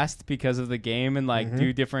fast because of the game and like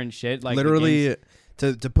do different shit. Like the Literally,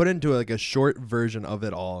 game's- to put into like a short version of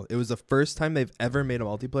it all, it was the first time they've ever made a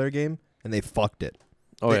multiplayer game, and they fucked it.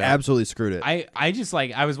 Oh They yeah. absolutely screwed it. I just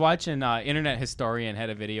like I was watching Internet Historian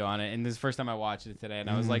had a video on it, and this is the first time I watched it today, and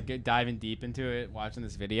I was like diving deep into it watching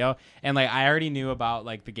this video, and like I already knew about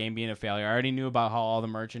like the game being a failure. I already knew about how all the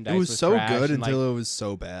merchandise It was so trash good and, until like, it was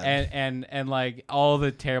so bad. and like all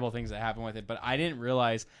the terrible things that happened with it, but I didn't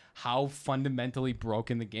realize how fundamentally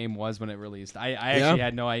broken the game was when it released. I actually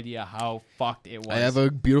had no idea how fucked it was. I have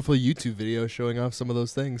a beautiful YouTube video showing off some of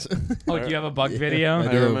those things. Oh, do you have a bug video? I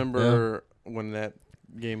I do, remember when that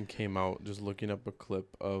game came out, just looking up a clip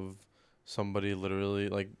of somebody literally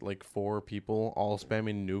like 4 people all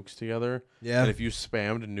spamming nukes together. Yeah. And if you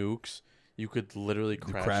spammed nukes, you could literally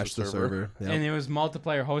crash the server. Yep. And it was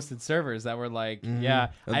multiplayer hosted servers that were like, yeah.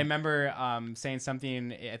 I remember saying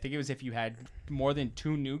something. I think it was if you had more than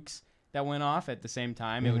 2 nukes that went off at the same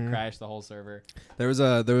time, it would crash the whole server. There was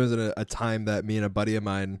a time that me and a buddy of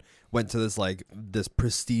mine went to this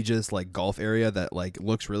prestigious like golf area that like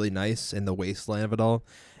looks really nice in the wasteland of it all,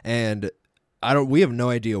 and we have no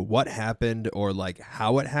idea what happened or like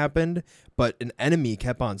how it happened, but an enemy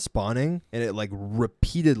kept on spawning, and it like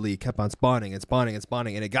repeatedly kept on spawning and spawning and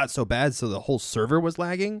spawning, and it got so bad so the whole server was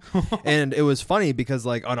lagging. And it was funny because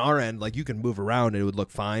like on our end, like you can move around and it would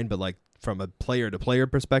look fine, but like from a player to player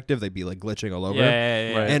perspective, they'd be like glitching all over.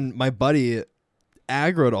 Yeah. Right. And my buddy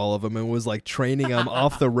aggroed all of them and was like training them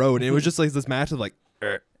off the road, and it was just like this match of like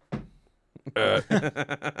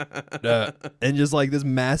and just like this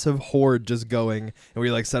massive horde just going, and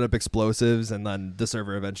we like set up explosives, and then the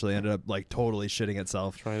server eventually ended up like totally shitting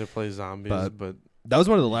itself. Trying to play zombies, but That was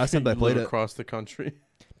one of the last times I you played live it. across the country.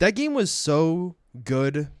 That game was so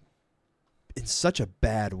good in such a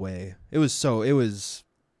bad way. It was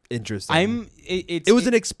interesting. It was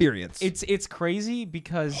an experience. It's crazy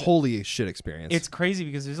because Holy shit experience. it's crazy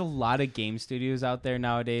because there's a lot of game studios out there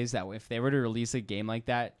nowadays that if they were to release a game like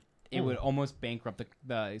that, it would almost bankrupt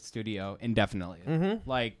the studio indefinitely. Mm-hmm.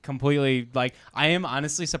 Like completely. Like I am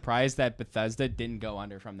honestly surprised that Bethesda didn't go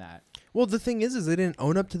under from that. Well, the thing is they didn't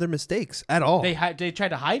own up to their mistakes at all. They tried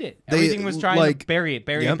to hide it. They, Everything was trying like- to bury it,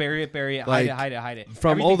 Yep. bury it, Like, hide it.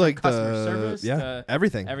 from Everything all like customer the service to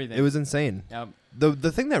everything. everything. It was insane. Yep.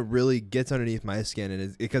 The thing that really gets underneath my skin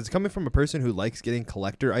is because coming from a person who likes getting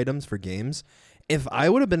collector items for games, if I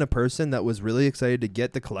would have been a person that was really excited to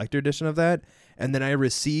get the collector edition of that, and then I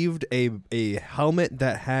received a helmet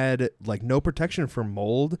that had like no protection from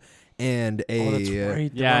mold and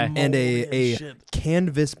Yeah. and a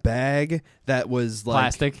canvas bag that was like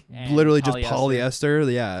Plastic. and literally just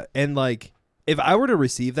polyester, and like if I were to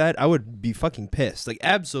receive that, I would be fucking pissed, like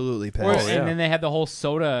absolutely pissed. Or, Oh, yeah. And then they had the whole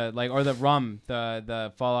soda, like, or the rum,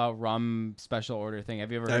 the Fallout rum special order thing.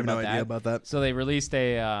 Have you ever heard I have no about that? idea about that. So they released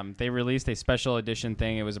a special edition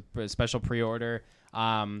thing. It was a special pre-order.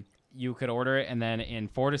 You could order it, and then in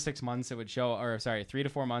 4 to 6 months it would show, or sorry, 3 to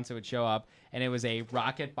 4 months it would show up, and it was a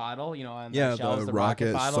rocket bottle. You know, on Yeah, the shelves, the the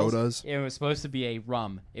rocket bottles. sodas. It was supposed to be a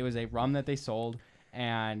rum. It was a rum that they sold.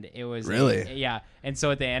 And it was Really? yeah. And so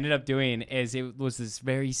what they ended up doing is it was this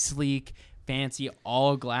very sleek, fancy,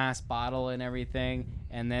 all glass bottle and everything.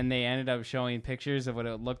 And then they ended up showing pictures of what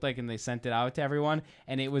it looked like, and they sent it out to everyone.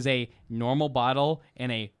 And it was a normal bottle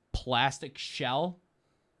in a plastic shell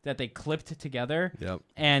that they clipped together. Yep.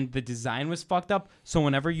 And the design was fucked up. So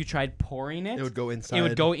whenever you tried pouring it, It would go inside. It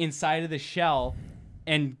would go inside of the shell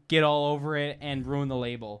and get all over it and ruin the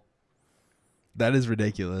label. That is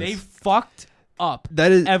ridiculous. They fucked up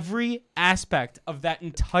That is- every aspect of that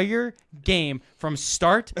entire game from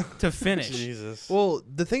start to finish. Jesus. Well,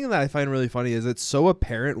 the thing that I find really funny is it's so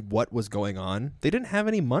apparent what was going on. They didn't have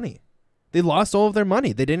any money. They lost all of their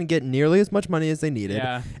money. They didn't get nearly as much money as they needed.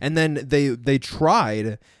 Yeah. And then they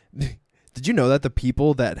tried. Did you know that the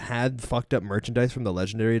people that had fucked up merchandise from the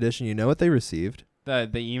Legendary Edition, you know what they received? The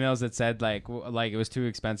emails that said like it was too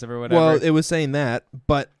expensive or whatever. Well, it was saying that,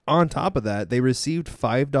 but on top of that, they received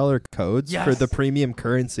 $5 codes Yes. for the premium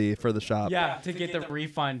currency for the shop. yeah, to get the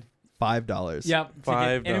refund. $5. Yep.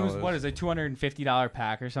 And it was $5. what is it, $250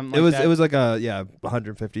 pack or something It like was that. it was like a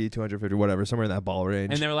 150, 250, whatever, somewhere in that ball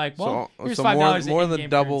range. And they were like, well, here's so $5 more than in-game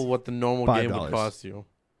double currency. what the normal game would $5. cost you.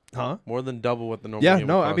 Huh? More than double what the normal Yeah, game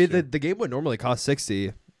no, would I cost mean you. the game would normally cost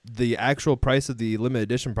 $60. The actual price of the limited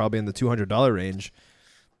edition probably in the $200 range,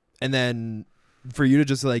 and then for you to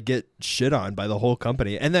just like get shit on by the whole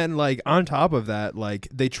company, and then like on top of that, like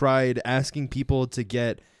they tried asking people to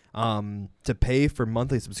get to pay for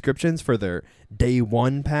monthly subscriptions for their day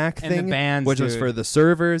one pack And the thing, bands, which was dude. for the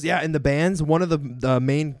servers. Yeah, and the bands. One of the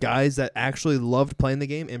main guys that actually loved playing the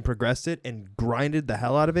game and progressed it and grinded the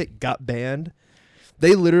hell out of it got banned.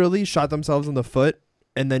 They literally shot themselves in the foot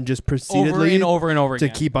and then just proceeded over and over to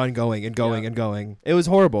again. keep on going and going Yeah. and going. It was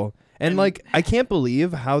horrible. And And- like I can't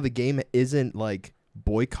believe how the game isn't like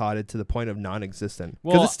boycotted to the point of non-existent,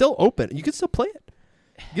 because Well- it's still open. You can still play it.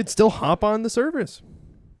 You can still hop on the servers.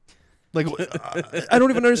 Like I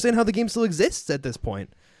don't even understand how the game still exists at this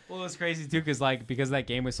point. Well, it was crazy too because that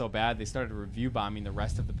game was so bad, they started review bombing the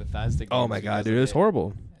rest of the Bethesda games. Oh my god, because dude, of it was it.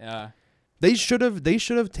 horrible. Yeah. They should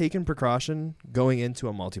have taken precaution going into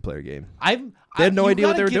a multiplayer game. They had no idea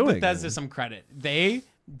what they were give doing. Bethesda some credit. They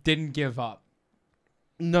didn't give up.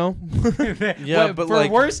 No, Yeah, but for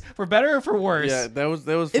like- worse, for better or for worse. Yeah, that was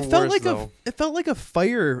for it felt worse, like though. it felt like a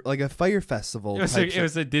fire festival. It was type it shit.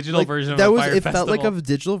 was a digital Like, version of that a was Fire it Festival. felt like a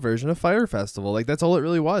digital version of Fire Festival. Like that's all it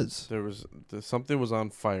really was. Something was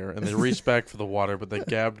on fire, and they reached back for the water, but they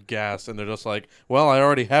gabbed gas, and they're just like, "Well, I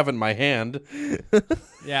already have it in my hand."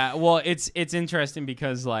 Yeah, well, it's interesting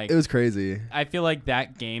because like It was crazy. I feel like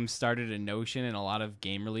that game started a notion in a lot of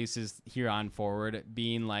game releases here on forward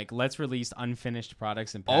being like, let's release unfinished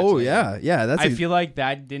products and patch Oh later. yeah. That's I feel like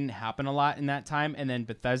that didn't happen a lot in that time, and then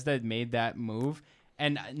Bethesda made that move,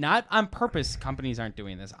 and not on purpose. Companies aren't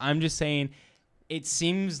doing this. I'm just saying, it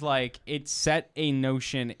seems like it set a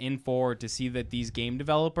notion in forward to see that these game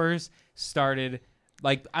developers started,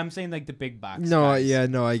 like I'm saying, like the big box. no, guys I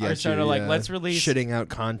get are you. sort of like, yeah. let's release. shitting out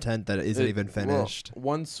content that isn't even Well, finished.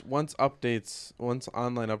 once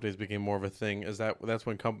online updates became more of a thing, that's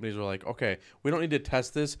when companies were like, "Okay, we don't need to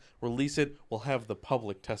test this. Release it. We'll have the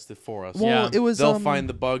public test it for us. Well, Yeah. it was They'll find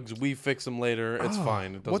the bugs. We fix them later. It's oh,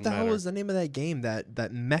 fine. It doesn't what the matter." hell was the name of that game?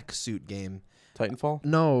 That mech suit game? Titanfall?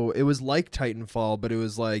 No, it was like Titanfall, but it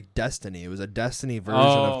was like Destiny. It was a Destiny version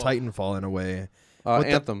Oh. of Titanfall in a way.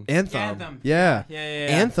 Anthem. Anthem. Yeah.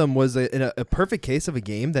 Anthem was a perfect case of a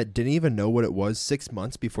game that didn't even know what it was 6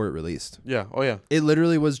 months before it released. Yeah. Oh yeah. It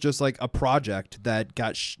literally was just like a project that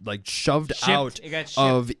got shoved out It got shipped.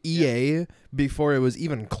 of EA before it was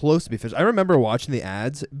even close to be finished. I remember watching the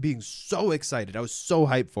ads, being so excited. I was so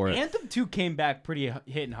hyped for it. Anthem 2 came back pretty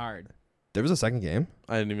hitting hard. There was a second game.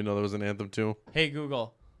 I didn't even know there was an Anthem 2. Hey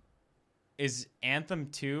Google, is Anthem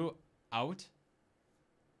 2 out?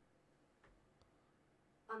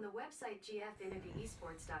 On the website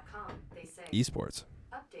gfinityesports.com, they say Esports.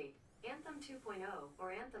 update Anthem 2.0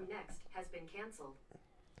 or Anthem Next has been canceled.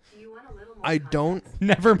 Do you want a little more I context? don't.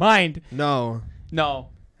 Never mind. No. No.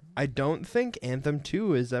 I don't think Anthem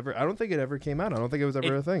 2 is ever. I don't think it ever came out. I don't think it was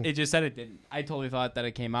ever a thing. It just said it didn't. I totally thought that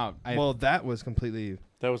it came out. Well, that was completely.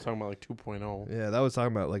 That was talking about like 2.0. Yeah, that was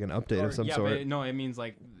talking about like an update of some yeah, sort. But no, it means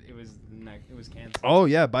like it was canceled. Oh,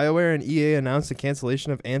 yeah. BioWare and EA announced the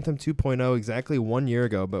cancellation of Anthem 2.0 exactly 1 year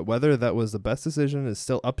ago, but whether that was the best decision is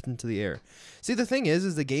still up into the air. See, the thing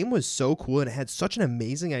is the game was so cool and it had such an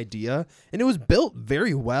amazing idea, and it was built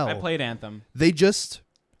very well. I played Anthem. They just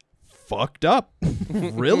fucked up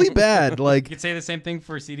really bad. You Like, could say the same thing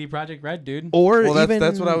for CD Projekt Red, dude. or Well, even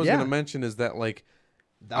that's what I was yeah. going to mention is that like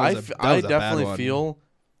That was a I bad definitely one. feel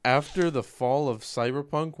after the fall of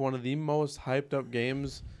Cyberpunk, one of the most hyped up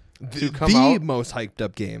games to come the out. most hyped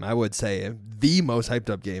up game, I would say. The most hyped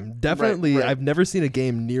up game. Definitely, Right. I've never seen a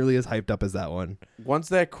game nearly as hyped up as that one. Once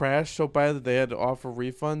that crashed so bad that they had to offer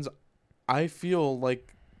refunds, I feel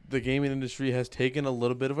like the gaming industry has taken a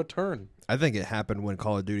little bit of a turn. I think it happened when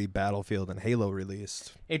Call of Duty Battlefield and Halo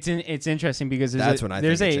released. It's interesting because That's when I think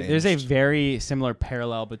it there's a changed. very similar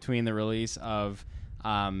parallel between the release of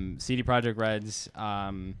CD Projekt Red's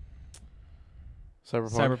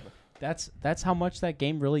Cyberpunk. That's how much that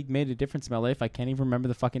game really made a difference in my life. I can't even remember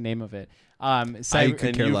the fucking name of it. I could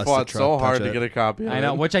And care you less fought to so hard touch to it. get a copy of I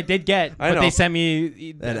know, it. which I did get, I but know. they sent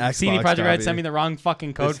me An CD Xbox Projekt Red copy. sent me the wrong fucking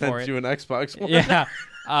They code sent for it. you an Xbox one. Yeah.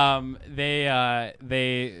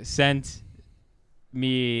 They sent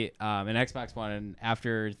me an Xbox One, and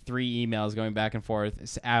after 3 emails going back and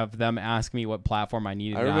forth, have them ask me what platform I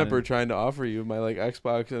needed. I it on. remember trying to offer you my like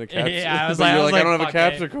Xbox and a capture. Yeah, I was but like, you're like, I don't have a fuck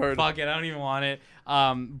capture it. card. Fuck it, I don't even want it.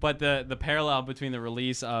 But the parallel between the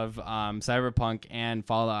release of Cyberpunk and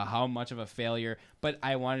Fallout, how much of a failure. But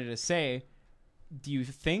I wanted to say, do you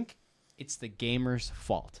think it's the gamers'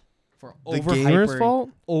 fault for The gamers' fault?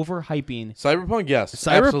 overhyping? Cyberpunk, yes.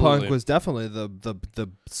 Cyberpunk absolutely. was definitely the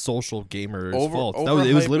social gamers' Over- fault. It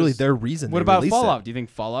overhype was literally is- their reason. What they about released Fallout? It. Do you think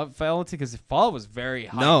Fallout fell? Because Fallout was very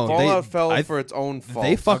high. No, Fallout they- fell I- for its own fault.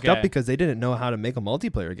 They fucked up Okay. because they didn't know how to make a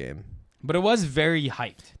multiplayer game. But it was very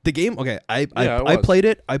hyped. The game, okay, I Yeah, it was. played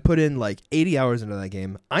it. I put in like 80 hours into that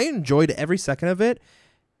game. I enjoyed every second of it,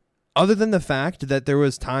 other than the fact that there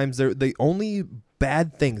was times the only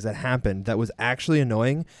bad things that happened that was actually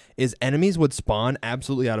annoying is enemies would spawn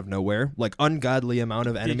absolutely out of nowhere, like ungodly amount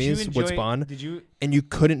of enemies would spawn, Did you and you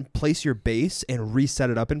couldn't place your base and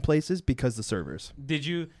reset it up in places because the servers. Did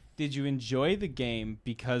you enjoy the game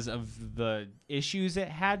because of the issues it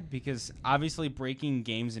had? Because obviously breaking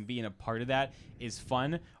games and being a part of that is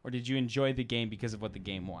fun. Or did you enjoy the game because of what the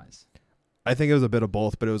game was? I think it was a bit of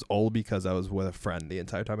both, but it was all because I was with a friend the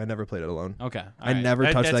entire time. I never played it alone. Okay. I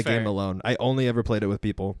never touched that game alone. I only ever played it with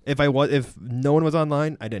people. If no one was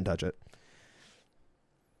online, I didn't touch it.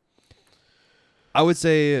 I would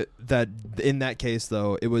say that in that case,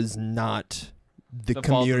 though, it was not the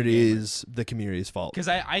fault of the community's fault. Because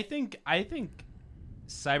I think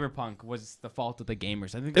Cyberpunk was the fault of the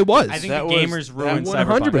gamers. I think It was. I think That the was- gamers that ruined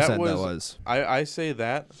 100% Cyberpunk. that was. I say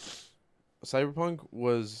that Cyberpunk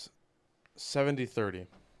was 70-30.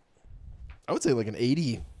 I would say like an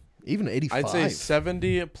 80, even 85. I'd say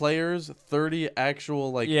 70 players, 30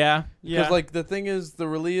 actual like. Yeah. Because like the thing is, the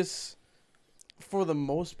release, for the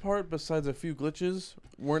most part, besides a few glitches,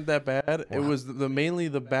 weren't that bad. It was mainly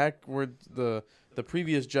the backward the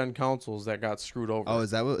previous gen consoles that got screwed over. Oh,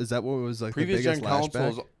 is that what was like Previous the biggest gen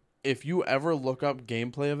consoles. lashback? If you ever look up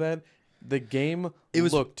gameplay of that, the game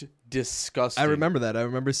looked disgusting. I remember that. I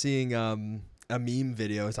remember seeing a meme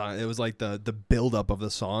video. It was like the build up of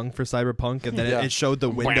the song for Cyberpunk, and then Yeah. it showed the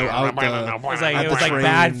window out. it was like at the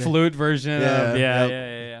bad train. flute version Yeah, of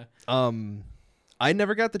yep. yeah. I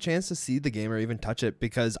never got the chance to see the game or even touch it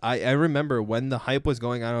because I remember when the hype was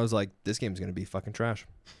going on, I was like, this game's gonna be fucking trash.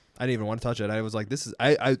 I didn't even want to touch it. I was like, this is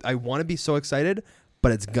I want to be so excited,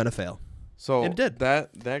 but it's gonna fail. So It did.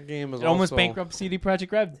 that game is It almost also, bankrupt CD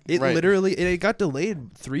Projekt Red. It Right. literally it got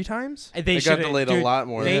delayed 3 times. They It got delayed a lot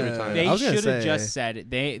more than every time. They I was gonna should have say- just said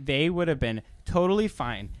it. They would have been totally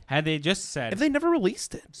fine had they just said, If they never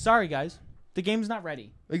released it. "Sorry guys, the game's not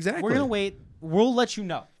ready. Exactly. We're gonna wait. We'll let you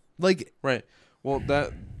know. Like, Right. Well,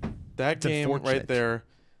 that game right unfortunate. there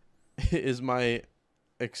is my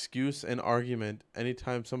excuse and argument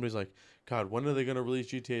anytime somebody's like, God, when are they going to release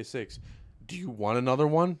GTA 6? Do you want another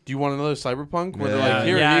one? Do you want another Cyberpunk? Where they're Yeah. like,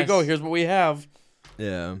 here you go. Here's what we have.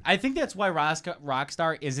 yeah. I think that's why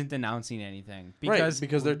Rockstar isn't announcing anything because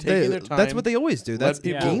Because they're taking their time. That's what they always do. That's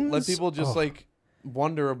let people just oh. like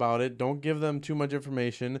wonder about it. Don't give them too much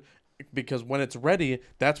information. Because when it's ready,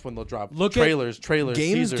 that's when they'll drop trailers, games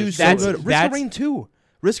teasers. do so That's- good. Risk that's- of Rain 2.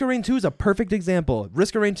 Risk of Rain 2 is a perfect example.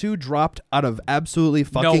 Risk of Rain 2 dropped out of absolutely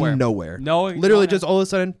fucking nowhere. No, literally just all of a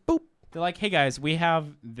sudden, boop. They're like, hey guys, we have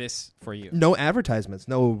this for you. No advertisements.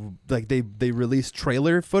 No, like they released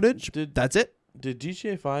trailer footage. That's it. Did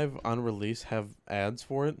GTA 5 on release have ads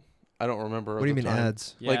for it? I don't remember. What do you mean time.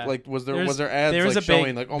 ads? Yeah. Like was there There's- ads there was like a big-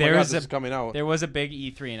 showing like, oh my there god, was this a- is coming out? There was a big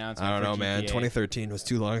E3 announcement. I don't know, for man. GTA. 2013 was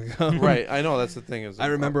too long ago. Right, I know that's the thing. Is I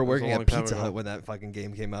remember it was a working long at time Pizza ago. Hut when that fucking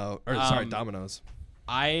game came out. Or sorry, Domino's.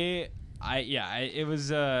 It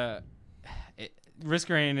was Risk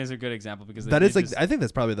of Rain is a good example because That they is like just- I think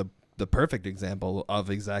that's probably the perfect example of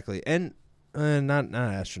exactly and not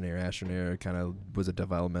Astroneer. Astroneer kind of was a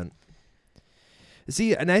development.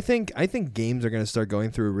 See, and I think games are going to start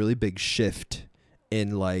going through a really big shift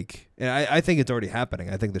in like, and I think it's already happening.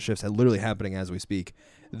 I think the shift's literally happening as we speak.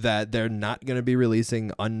 That they're not going to be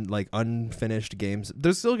releasing unfinished games.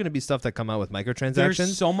 There's still going to be stuff that come out with microtransactions.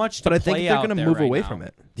 There's so much to but I play think they're out going to there move right away now. from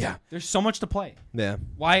it. Yeah, There's so much to play. yeah.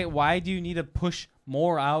 Why do you need to push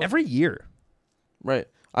more out? Every year. Right.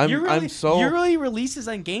 yearly releases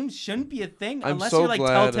on games shouldn't be a thing I'm unless so you're like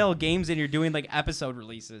glad- Telltale Games and you're doing like episode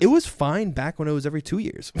releases. It was fine back when it was every 2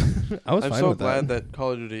 years. I was I'm fine so with glad that. that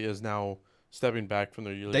Call of Duty is now stepping back from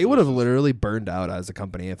their yearly. They would have releases. literally burned out as a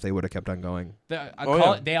company if they would have kept on going. They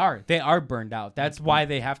are burned out. That's why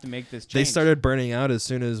they have to make this change. They started burning out as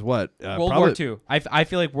soon as what? World War II. I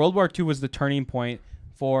feel like World War II was the turning point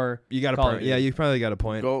for You got a Call of point. Duty. Yeah, you probably got a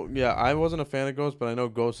point. Yeah, I wasn't a fan of Ghost, but I know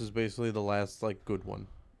Ghost is basically the last like good one.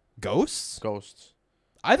 Ghosts? Ghosts.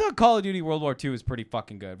 I thought Call of Duty World War II was pretty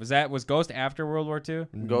fucking good. Was Ghost after World War II?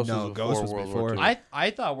 Ghost no, was Ghost was World War before. II.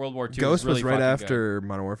 I thought World War II Ghost was really right fucking after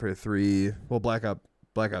Modern Warfare 3. Well, Black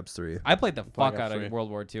Ops 3. good. I played the Black fuck out Ops of 3.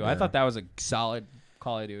 World War II. Yeah. I thought that was a solid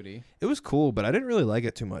Call of Duty. It was cool, but I didn't really like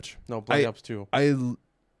it too much. No, Black Ops 2. Black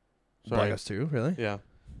Sorry. Ops 2, really? Yeah.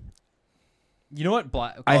 You know what?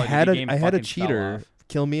 I had a cheater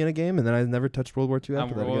kill me in a game, and then I never touched World War II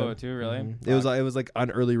after that World again. War II, really? Mhm. It was like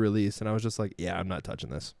on early release, and I was just like, yeah, I'm not touching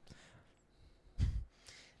this.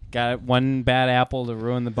 Got one bad apple to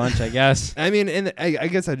ruin the bunch, I guess. I mean, and I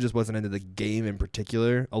guess I just wasn't into the game in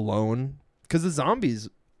particular alone, because the zombies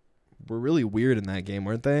were really weird in that game,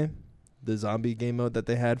 weren't they? The zombie game mode that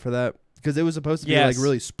they had for that, because it was supposed to be like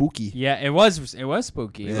really spooky. Yeah, it was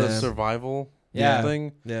spooky. Yeah. The survival Yeah.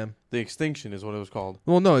 thing. Yeah. The Extinction is what it was called.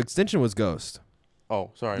 Well, no, Extinction was Ghost. Oh,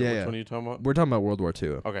 sorry. Yeah, Which yeah. one are you talking about? We're talking about World War II.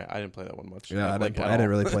 Okay, I didn't play that one much. Yeah, I Like, didn't, at I didn't all.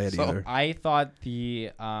 really play it So, either. I thought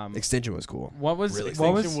the Extinction was cool. what was Really?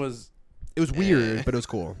 what Extinction was was It was weird, but it was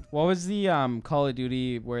cool. what was the Call of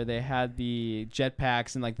Duty where they had the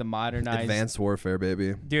jetpacks and like the modernized Advanced Warfare,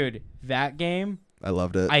 baby. Dude, that game I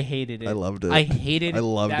loved it. I hated it. I loved it. I hated I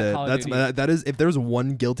loved that it. Call of That's Duty. that is if there's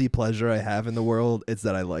one guilty pleasure I have in the world, it's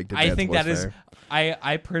that I liked Advanced I think Warfare. that is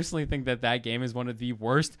I personally think that game is one of the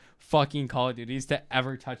worst fucking Call of Duties to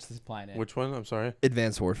ever touch this planet. which one? I'm sorry.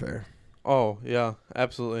 Advanced Warfare. Oh yeah,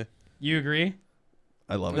 absolutely. You agree?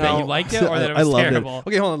 I love No. That it. you liked it or that it I was loved terrible? it.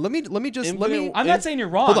 Okay, hold on. Let me just Infinite- I'm not saying you're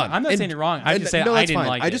wrong. Hold on. I'm not And- saying you're wrong. I'm and- just saying no, I that's didn't fine.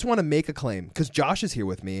 like it. I just want to make a claim because Josh is here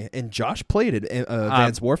with me, and Josh played it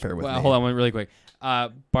Advanced Warfare with me. Hold on, one really quick.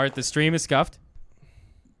 Bart, the stream is scuffed.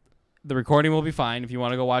 The recording will be fine if you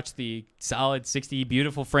want to go watch the solid 60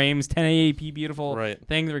 beautiful frames, 1080p beautiful Right.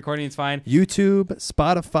 thing. The recording is fine. YouTube,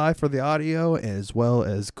 Spotify for the audio, as well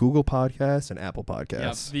as Google Podcasts and Apple Yep.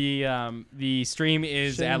 Podcasts. The stream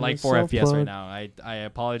is at like Shameless 4 FPS self-plug. right now. I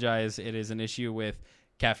apologize. It is an issue with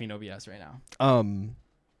Caffeine OBS right now.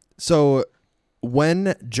 So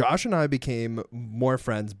when Josh and I became more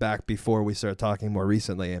friends back before we started talking more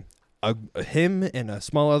recently, him and a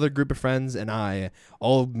small other group of friends and I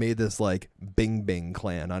all made this like Bing Bing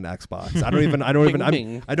clan on Xbox.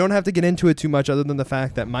 I don't have to get into it too much other than the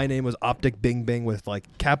fact that my name was Optic Bing Bing with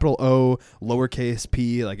like capital O, lowercase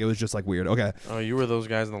p. Like it was just like weird. Okay. Oh, you were those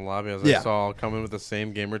guys in the lobby as Yeah. I saw coming with the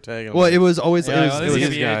same gamer tag. And Well, it was always Yeah, it well, was this is these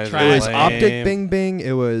gonna be a guys. trash it was lame. Optic Bing Bing.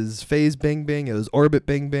 It was Phase Bing Bing. It was Orbit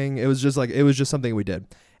Bing Bing. It was just something we did.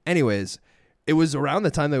 Anyways, it was around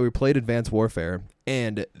the time that we played Advanced Warfare,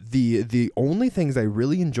 and the only things I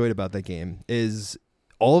really enjoyed about that game is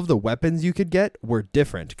all of the weapons you could get were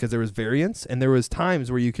different because there was variants, and there was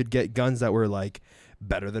times where you could get guns that were like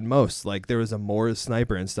better than most. Like there was a Moore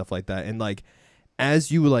sniper and stuff like that. And like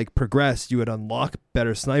as you like progressed, you would unlock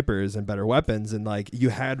better snipers and better weapons, and like you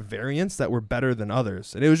had variants that were better than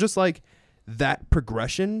others. And it was just like that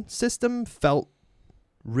progression system felt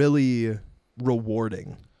really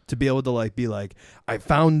rewarding to be able to like be like, I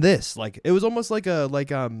found this. Like it was almost like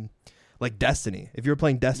like Destiny. If you were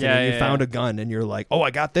playing Destiny and you found a gun and you're like, oh,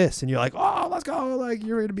 I got this, and you're like, oh, let's go, like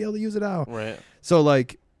you're gonna be able to use it now. Right. So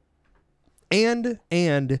like and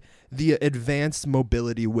the advanced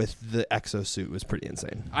mobility with the exosuit was pretty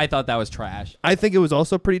insane. I thought that was trash. I think it was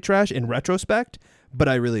also pretty trash in retrospect, but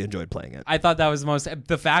I really enjoyed playing it. I thought that was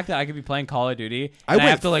the fact that I could be playing Call of Duty I and I went-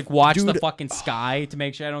 have to like watch the dude, fucking sky to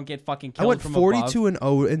make sure I don't get fucking killed I went from 42 above. and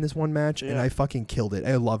 0 in this one match, and Yeah. I fucking killed it.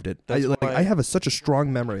 I loved it. That's why- I have such a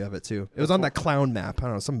strong memory of it too. It was on that clown map. I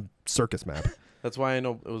don't know, some circus map. That's why I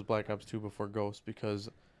know it was Black Ops 2 before Ghost, because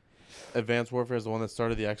Advanced Warfare is the one that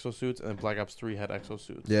started the exosuits, and then Black Ops 3 had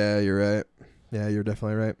exosuits. Yeah, you're right. Yeah, you're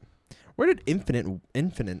definitely right. Where did Infinite Call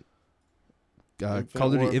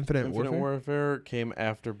of Duty Infinite Warfare came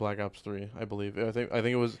after Black Ops 3, I believe. I think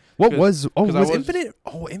it was. What 'cause- was 'cause I was- Infinite?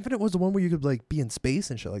 Oh, Infinite was the one where you could like be in space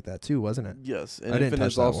and shit like that too, wasn't it? Yes, and I didn't Infinite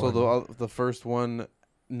touch is that also the first one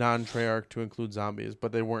non-Treyarch to include zombies,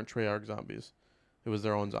 but they weren't Treyarch zombies. It was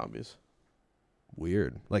their own zombies.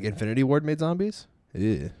 Weird. Like Infinity Ward made zombies?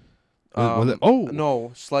 Yeah. Was it? Oh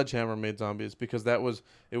No, Sledgehammer made zombies, because it was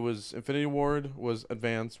Infinity Ward was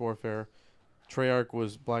Advanced Warfare, Treyarch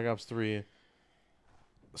was Black Ops 3,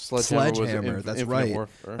 Sledgehammer was that's Infinite right.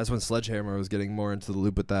 Warfare. That's when Sledgehammer was getting more into the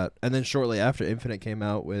loop with that. And then shortly after, Infinite came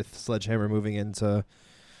out with Sledgehammer moving into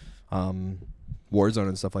Warzone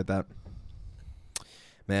and stuff like that.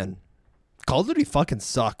 Man, Call of Duty fucking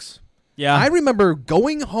sucks. Yeah. I remember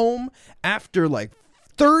going home after like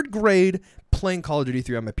 3rd grade playing Call of Duty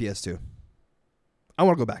 3 on my PS2. I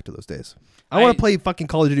want to go back to those days. I want to play fucking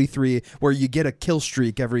Call of Duty 3 where you get a kill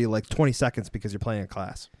streak every like 20 seconds because you're playing a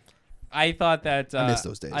class. I thought that I miss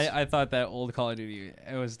those days. I thought that old Call of Duty,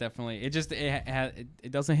 it was definitely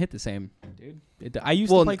it doesn't hit the same, dude. I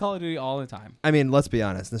used to play Call of Duty all the time. I mean, let's be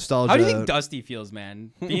honest. Nostalgia. How do you think Dusty feels,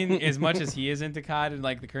 man? Being as much as he is into COD and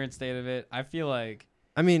like the current state of it, I feel like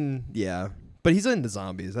I mean, yeah. But he's into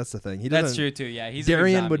zombies. That's the thing. that's true too. Yeah, he's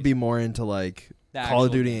Darian would be more into like The Call of actual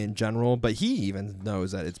Duty game. in general, but he even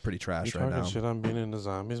knows that it's pretty trash You right talking now. shit on being into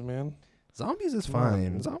zombies, man? Zombies is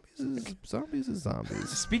fine. Zombies is zombies.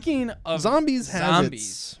 Speaking of Zombies has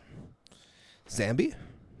zombies, its Zambi?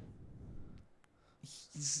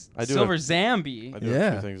 I do Silver have- Zambi I do have Yeah.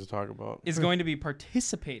 a few things to talk about. is going to be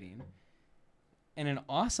participating in an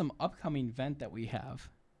awesome upcoming event that we have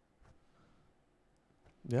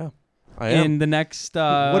Yeah, I am. in the next.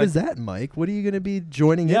 What is that, Mike? What are you going to be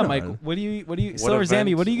joining Yeah, in Mike. on? What do you? What Silver event-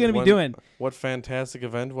 Zambi. What are you going to be when- doing? What fantastic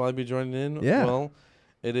event will I be joining in? Yeah. Well,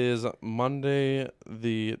 it is Monday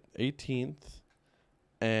the 18th,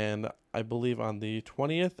 and I believe on the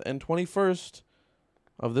 20th and 21st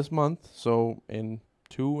of this month, so in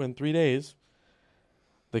 2 and 3 days,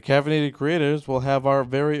 the Caffeinated Creators will have our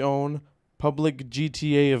very own public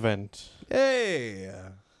GTA event. Hey.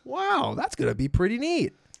 Wow, that's going to be pretty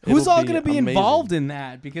neat. Who's It'll all be going to be amazing. involved in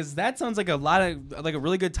that? Because that sounds like a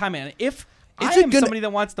really good time. And if I Is it am gonna- somebody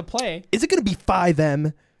that wants to play, Is it going to be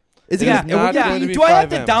 5M? Is it yeah, gonna, not going to be do I have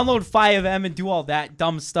to 5M. download 5M and do all that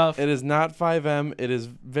dumb stuff? It is not 5M. It is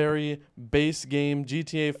very base game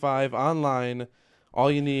GTA 5 online. All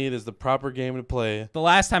you need is the proper game to play. The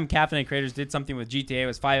last time Caffeinated Creators did something with GTA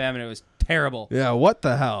was 5M, and it was terrible. Yeah, what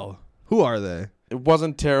the hell? Who are they? It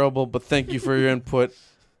wasn't terrible, but thank you for your input.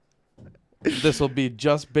 This will be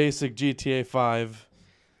just basic GTA 5,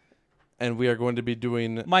 and we are going to be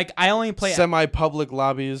doing Mike, I only play semi-public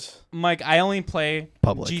lobbies.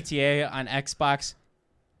 Public. GTA on Xbox.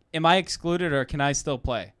 Am I excluded, or can I still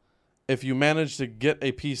play? If you manage to get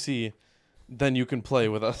a PC, then you can play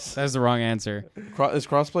with us. That's the wrong answer. Is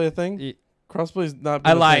crossplay a thing? Y- Crossplay not been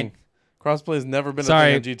I a lied. thing. Crossplay has never been a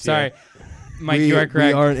Sorry, thing on GTA. sorry. Mike, we, you are correct.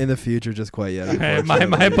 We aren't in the future just quite yet. my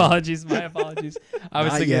unfortunately. apologies. My apologies. I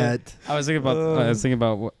was Not thinking. yet. I was thinking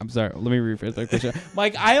about. I'm sorry. Let me rephrase that question.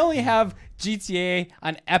 Mike, I only have GTA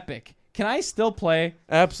on Epic. Can I still play?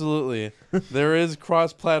 Absolutely. There is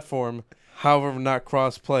cross-platform, however not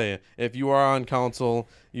cross-play. If you are on console,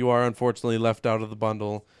 you are unfortunately left out of the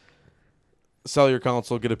bundle. Sell your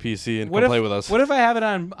console, get a PC, and come play with us. What if I have it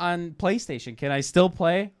on PlayStation? Can I still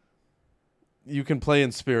play? you can play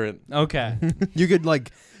in spirit. Okay. You could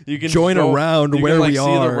like You can join go, around you where can, like, we see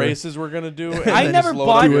are. the races we're gonna do. And I then never just load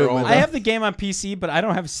bought up your it own. with I have the game on PC, but I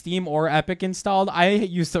don't have Steam or Epic installed. I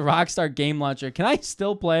use the Rockstar game launcher. Can I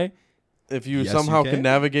still play? If you Yes, somehow you can can.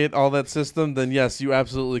 navigate all that system, then yes, you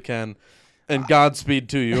absolutely can. And Godspeed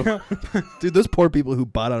to you. Dude, those poor people who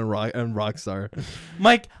bought on Rockstar.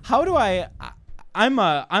 Mike, how do I'm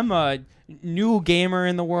a new gamer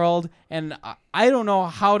in the world, and I don't know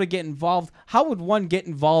how to get involved. How would one get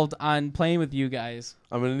involved on playing with you guys?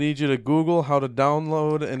 I'm going to need you to Google how to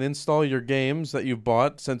download and install your games that you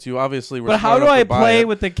bought, since you obviously were But how smart do enough I to buy play it.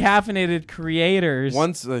 with the Caffeinated Creators?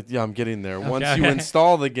 Once, yeah, I'm getting there. Once you Okay.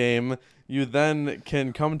 install the game, you then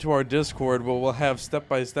can come to our Discord where we'll have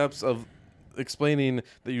step-by-steps of explaining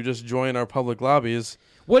that you just join our public lobbies.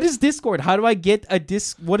 What is Discord? How do I get a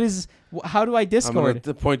how do I I'm Discord? going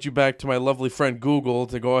to point you back to my lovely friend Google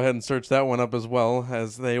to go ahead and search that one up as well,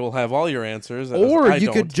 as they will have all your answers. as Or I you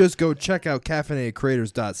don't. could just go check out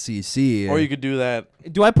caffeinatedcreators.cc. Or you could do that.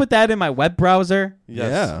 Do I put that in my web browser?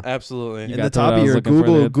 Yes, Yeah. absolutely. in got the that what top I of was your looking for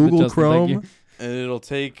Google there, Google Justin, thank you. Chrome. And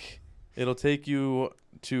it'll take you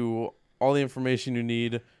to all the information you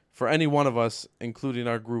need for any one of us, including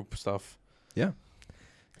our group stuff. Yeah.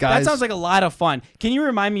 Guys, That sounds like a lot of fun. Can you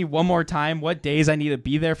remind me one more time what days I need to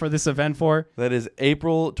be there for this event for? That is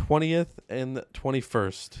April 20th and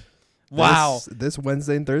 21st. Wow. This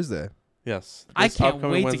Wednesday and Thursday. Yes. I this can't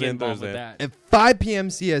upcoming wait to Wednesday get and involved with Thursday. that. At 5 p.m.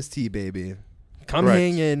 CST, baby. Come Correct.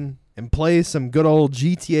 hang in and play some good old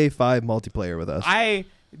GTA 5 multiplayer with us. I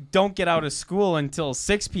don't get out of school until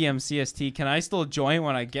 6 p.m. CST. Can I still join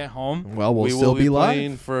when I get home? well, we'll we still will be live.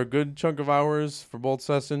 playing for a good chunk of hours for both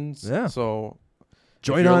sessions. Yeah. So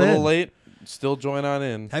Join if you're on a little in. late, still join on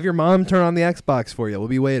in. Have your mom turn on the Xbox for you. We'll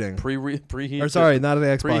be waiting. Preheat. Or sorry, not on the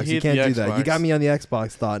Xbox. preheat You can't the do that. You Xbox. got me on the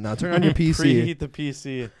Xbox thought. Now turn on your PC. Preheat the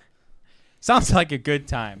PC. Sounds like a good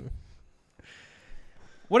time.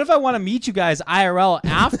 What if I want to meet you guys IRL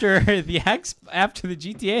after after the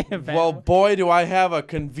GTA event? Well, boy, do I have a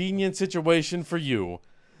convenient situation for you.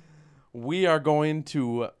 We are going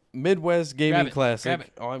to Midwest Gaming Grab it, Classic. grab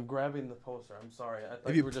it. Oh, I'm grabbing the poster. I'm sorry. I thought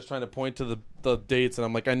If you you- were just trying to point to the dates, and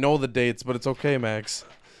I'm like, I know the dates, but it's okay, Max.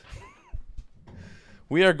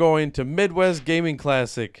 We are going to Midwest Gaming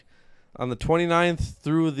Classic on the 29th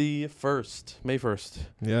through the 1st, May 1st.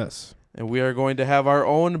 Yes. And we are going to have our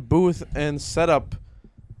own booth and setup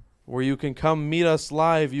where you can come meet us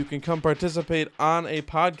live. You can come participate on a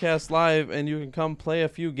podcast live, and you can come play a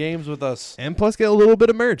few games with us. And plus get a little bit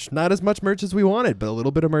of merch. Not as much merch as we wanted, but a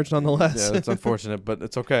little bit of merch nonetheless. Yeah, it's unfortunate, but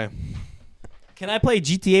it's okay. Can I play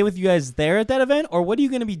GTA with you guys there at that event, or what are you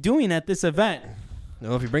going to be doing at this event?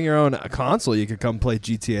 No, if you bring your own console, you could come play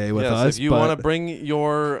GTA with Yes, us. if you but want to bring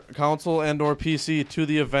your console and or PC to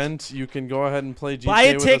the event, you can go ahead and play GTA Buy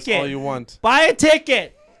a with ticket. us all you want. Buy a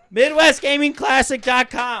ticket.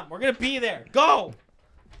 MidwestGamingClassic.com. We're going to be there. Go.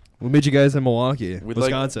 we'll meet you guys in Milwaukee, We'd like-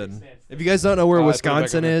 Wisconsin. If you guys don't know where I put it back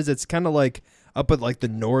Wisconsin on there. is, it's kind of like up at like the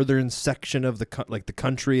northern section of the the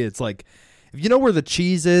country. It's like if you know where the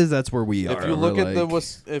cheese is, that's where we are. If you look We're at the like-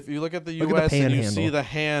 if you look at the Look at the U.S. and you panhandle. see the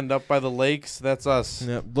hand up by the lakes, that's us.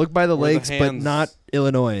 Yeah, look by the We're the lakes, but hands. not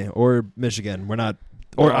Illinois or Michigan. We're not,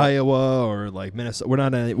 or We're not- Iowa or like Minnesota. We're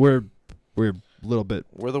not. We're a little bit.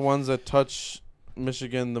 We're the ones that touch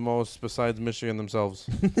Michigan the most, besides Michigan themselves.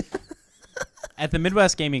 At the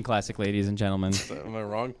Midwest Gaming Classic, ladies and gentlemen. Am I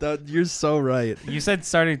wrong? You're so right. You said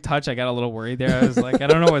starting to touch. I got a little worried there. I was like, I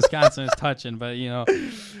don't know what Wisconsin is touching, but you know.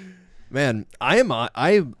 Man, I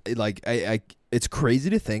it's crazy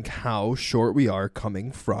to think how short we are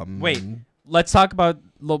coming from. Wait, let's talk about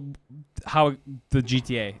how the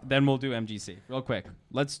GTA. Then we'll do MGC real quick.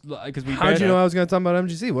 Let's because we. How'd you know I was going to talk about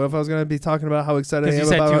MGC? What if I was going to be talking about how excited I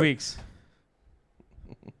Because am you said about 2 weeks.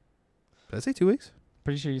 Did I say 2 weeks?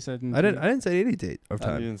 Pretty sure you said. I didn't say any date of I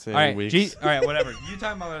time. didn't say All any right, weeks. all right, whatever. You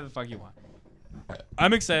talk about whatever the fuck you want.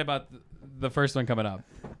 I'm excited about the first one coming up.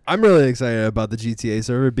 I'm really excited about the GTA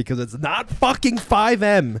server because it's not fucking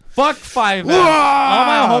 5M. Fuck 5M. Whoa! All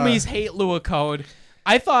my homies hate Lua Code.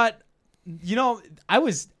 I thought, you know, I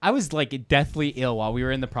was like deathly ill while we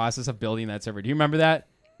were in the process of building that server. Do you remember that?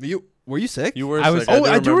 Were you sick? You were I was- sick.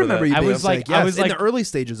 I do remember that. you I being was like- sick. I Yes, was in like- the early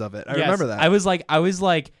stages of it. I Yes, remember that. I was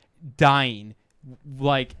like dying.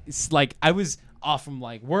 Like I was off from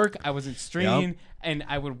like work. I wasn't streaming. And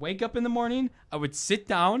I would wake up in the morning, I would sit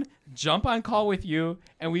down, jump on call with you,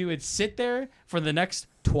 and we would sit there for the next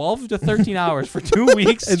 12 to 13 hours for 2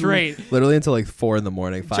 weeks straight. Literally until like 4 in the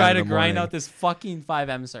morning, 5 Try in to the grind morning. out this fucking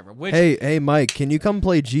 5M server. Which, Hey, Mike, can you come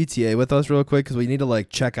play GTA with us real quick? Because we need to like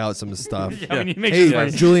check out some stuff. yeah, we need to make Hey, sure.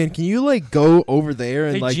 Julian, can you like go over there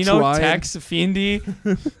and Hey, like Gino, try? Tex, Fiendy.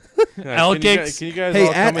 Yeah, L-Kicks. Can you guys Hey,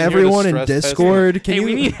 all at come in here to everyone in stress test me? Discord, can Hey, you?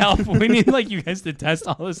 we need help. We need like you guys to test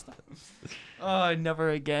all this stuff. Oh,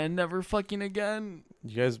 never again. Never fucking again.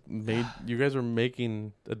 You guys were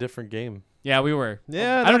making a different game. Yeah, we were.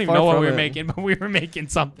 Yeah, I don't not even far know what from we were it. making, but we were making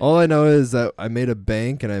something. All I know is that I made a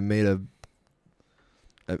bank and I made a.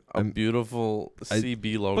 A beautiful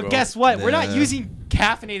CB logo. But guess what? We're not Yeah. using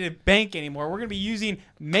Caffeinated Bank anymore. We're going to be using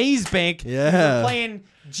Maze Bank. Yeah. We're playing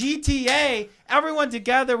GTA. Everyone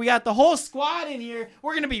together. We got the whole squad in here.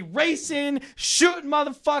 We're going to be racing, shooting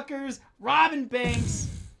motherfuckers, robbing banks.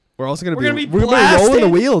 We're also gonna We're be gonna be we're gonna be rolling the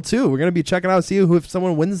blasting. wheel too. We're gonna be checking out see who if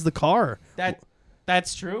someone wins the car.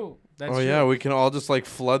 That's true. That's Oh true. yeah, we can all just like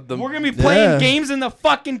flood them. We're going to be playing Yeah. games in the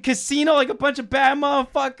fucking casino like a bunch of bad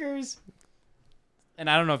motherfuckers. And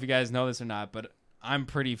I don't know if you guys know this or not, but I'm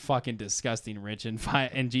pretty fucking disgusting rich in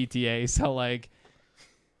GTA. So, like,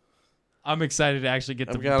 I'm excited to actually get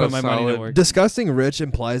to I've got put a my money to solid- work. Disgusting rich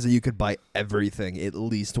implies that you could buy everything at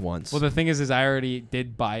least once. Well, the thing is I already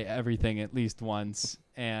did buy everything at least once.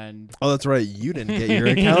 And oh, that's right. You didn't get your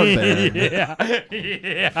account banned.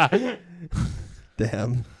 yeah.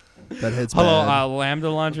 Damn. That hits Hello, bad.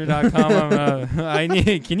 lambdalauncher.com. I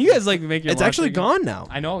need. Can you guys like make your? It's launcher actually again? gone now.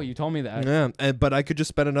 I know you told me that. Yeah, but I could just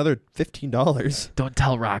spend another $15. Don't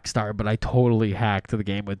tell Rockstar, but I totally hacked the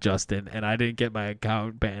game with Justin, and I didn't get my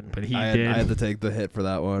account banned, but he I did. had to take the hit for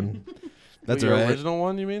that one. That's your all right. original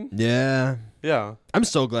one, you mean? Yeah. Yeah. I'm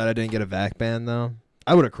so glad I didn't get a VAC ban though.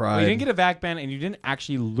 I would have cried. Well, you didn't get a VAC ban, and you didn't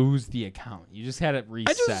actually lose the account. You just had it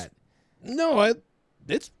reset.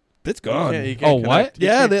 It's gone. You can't Oh, what? connect. You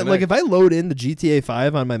Yeah, can't like connect. if I load in the GTA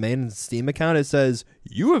 5 on my main Steam account, it says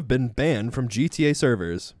you have been banned from GTA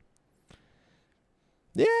servers.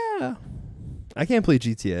 Yeah, I can't play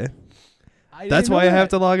GTA. That's why I have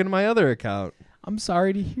to log into my other account. I'm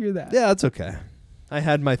sorry to hear that. Yeah, that's okay. I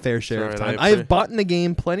had my fair share of It's time. alright, I have bought in the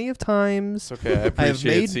game plenty of times. It's okay. I have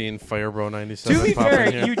appreciate made- seeing Firebro 97 To be pop fair,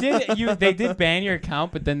 in here. they did ban your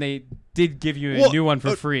account, but then they did give you a Well, new one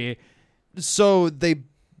for free. So they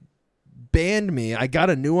banned me. I got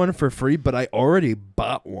a new one for free, but I already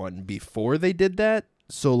bought one before they did that.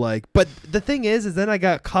 So like, but the thing is then I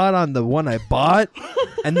got caught on the one I bought,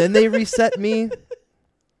 and then they reset me.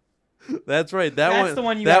 That's right. That's the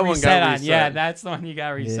one you that got one reset on. reset. Yeah, that's the one you got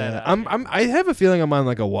reset Yeah, on. I have a feeling I'm on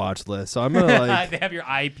like a watch list, so I'm gonna like. they have your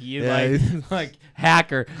IP Yeah. like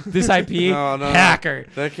hacker. This IP No, hacker.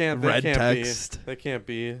 That can't. Red That can't text. be. That can't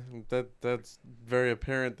be. That's very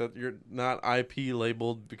apparent that you're not IP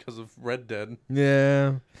labeled because of Red Dead.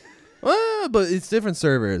 Yeah. Well, but it's different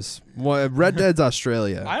servers. Red Dead's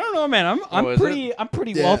Australia. I don't know, man. I'm is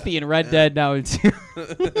pretty Yeah. wealthy in Red Dead now too.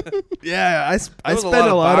 Yeah, I was a spent lot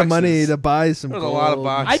a of lot of money boxes. to buy some There was a gold. lot of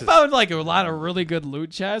boxes. I found like a lot of really good loot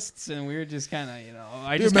chests, and we were just kind of,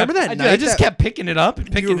 I Do you just remember kept, that I night just that- kept picking it up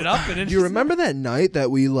and picking it up, and it Do you just- remember that night that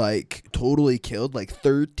we like totally killed like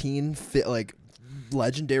 13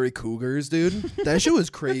 legendary cougars, dude? That shit was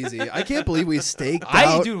crazy. I can't believe we staked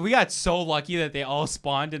out Dude, we got so lucky that they all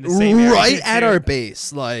spawned in the same area. right at too. our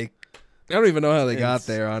base. Like, I don't even know how they got It's-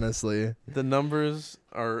 there, honestly. The numbers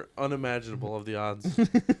are unimaginable of the odds.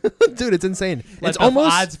 Dude, it's insane. Let It's the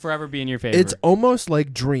almost odds forever be in your favor. it's almost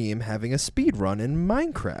like Dream having a speed run in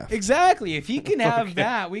Minecraft. exactly. If he can have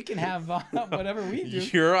that, we can have whatever we do.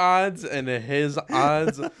 Your odds and his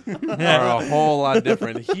odds are a whole lot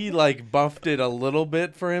different. He like buffed it a little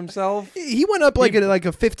bit for himself. He went up like at like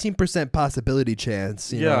a 15% possibility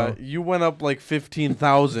chance. You know? You went up like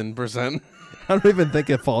 15,000%. I don't even think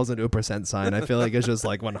it falls into a percent sign. I feel like it's just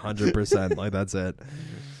like 100%. Like that's it.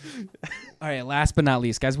 All right. Last but not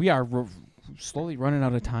least, guys, we are slowly running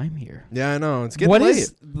out of time here. Yeah, I know. It's getting What late.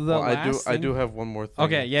 is the Well, last I thing? do have one more thing.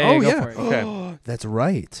 Okay. Yeah. Oh, go yeah. for it. Okay. That's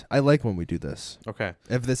right. I like when we do this. Okay.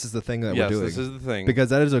 If this is the thing that Yes, we're doing. this is the thing. Because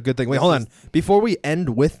that is a good thing. Wait, This hold is- on. Before we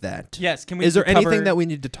end with that, Yes. Can we? is there cover- anything that we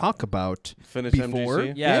need to talk about Finish before?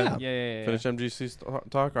 MGC. Yeah. Finish MGC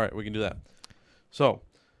talk. All right, we can do that. So,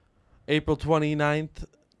 April 29th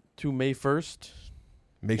to May 1st.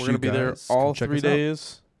 Make We're sure gonna be you there guys all come check 3 us out.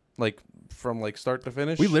 days, like from like start to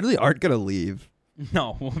finish. We literally aren't gonna leave.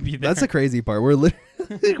 No, we'll be there. That's the crazy part. We're we're not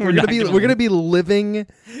gonna be gonna we're gonna leave. be living in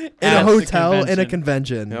At a the hotel in a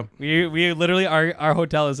convention. convention. Yep. We literally our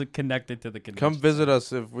hotel is connected to the convention. Come visit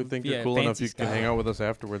us if we think Yeah, you're cool enough. fancy You can style. hang out with us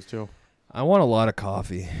afterwards too. I want a lot of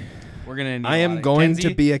coffee. We're gonna. Need I a am lot of- going Kenzie,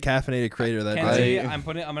 to be a caffeinated creator that Kenzie, day. I'm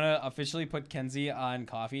gonna officially put Kenzie on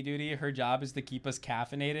coffee duty. Her job is to keep us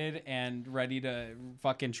caffeinated and ready to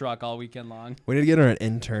fucking truck all weekend long. We need to get her an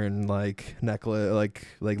intern like necklace,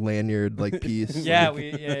 like lanyard, like piece. Yeah,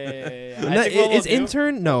 like, yeah. I No, think what is we'll do-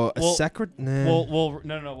 intern? No, we'll- a secret. Nah. We'll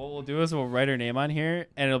no. What we'll do is we'll write her name on here,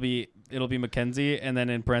 and it'll be Mackenzie, and then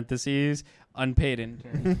in parentheses, unpaid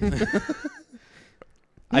intern.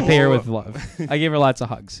 I pay her with love. I give her lots of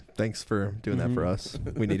hugs. Thanks for doing that for us.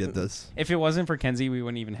 We needed this. If it wasn't for Kenzie, we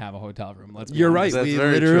wouldn't even have a hotel room. Let's be You're honest. right. That's We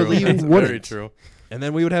very literally true. That's wouldn't. very true. And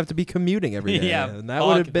then we would have to be commuting every day. Yeah, and that fuck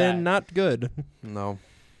would have been that. not good. No.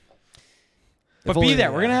 But be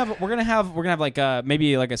there. We're gonna have like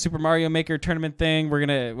maybe like a Super Mario Maker tournament thing. We're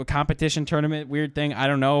gonna a competition tournament weird thing. I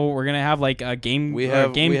don't know. We're gonna have like a game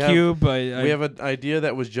GameCube. We have an idea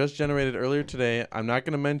that was just generated earlier today. I'm not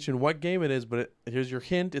going to mention what game it is, but here's your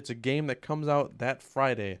hint. It's a game that comes out that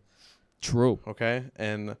Friday. True. Okay,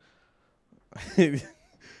 and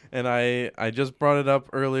and I just brought it up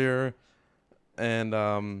earlier, and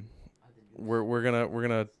we're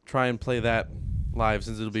gonna try and play that live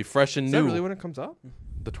since it'll be fresh and Is new. that really when it comes out?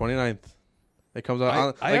 The 29th. It comes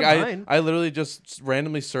out. I have mine. I literally just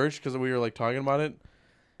randomly searched because we were like talking about it,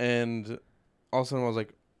 and all of a sudden I was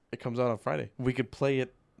like, it comes out on Friday. We could play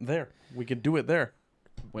it there. We could do it there.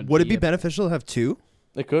 Would it be beneficial to have two?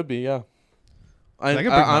 It could be, yeah. I could bring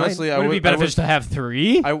mine. Honestly, Would it be beneficial to have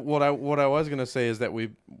three? What I was gonna say is that we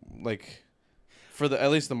like for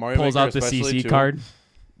at least the Mario Pulls Maker out the especially, CC too, card.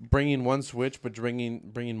 bringing one Switch but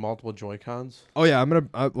bringing multiple Joy-Cons. Oh yeah, I'm gonna.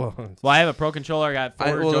 Well, Well, I have a Pro Controller. I got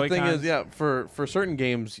four Well, Joy-Cons. the thing is, yeah, for certain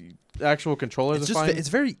games, actual controllers it's are just fine. it's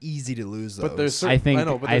very easy to lose those. But there's I think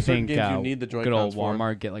know, but I there's certain think games you need the good Joy-Cons old for.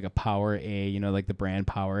 Walmart get like a Power A. You know, like the brand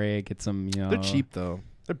Power A. Get some. You know, they're cheap though.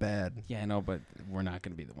 They're bad. Yeah, I know, but we're not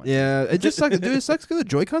gonna be the ones. Yeah, it just sucks. Dude, it sucks because the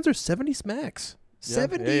Joy-Cons are 70 smacks. Yeah,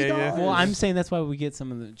 $70. yeah. Well, I'm saying that's why we get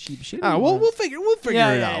some of the cheap shit. Ah, well, we'll figure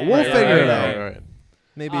Yeah, it yeah, out. yeah, we'll right, figure right, it right, out. Right.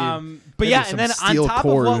 Maybe. But maybe yeah, some and then on steel top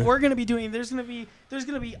cord. of what we're gonna be doing, there's gonna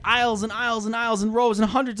be aisles and aisles and aisles and rows and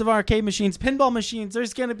hundreds of arcade machines, pinball machines.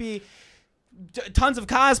 There's gonna be tons of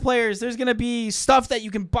cosplayers. There's gonna be stuff that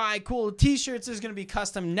you can buy, cool T-shirts. There's gonna be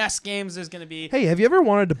custom NES games. There's gonna be Hey, have you ever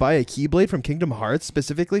wanted to buy a Keyblade from Kingdom Hearts,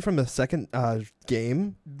 specifically from the second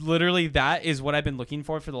game? literally that is what I've been looking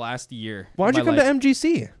for the last year. Why don't you come to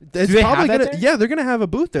MGC? It's they probably have that gonna. there? Yeah, they're gonna have a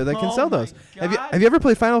booth there that can Oh sell my those. God. Have you ever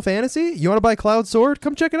played Final Fantasy? You want to buy Cloud Sword?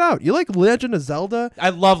 Come check it out. You like Legend of Zelda? I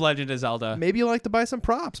love Legend of Zelda. Maybe you like to buy some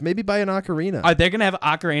props. Maybe buy an ocarina. They're gonna have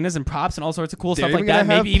ocarinas and props and all sorts of cool They're stuff like even gonna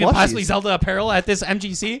that. have Maybe even possibly plushies. Zelda apparel at this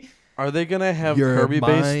MGC. Are they gonna have Your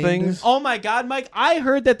Kirby-based mind. things? Oh my God, Mike! I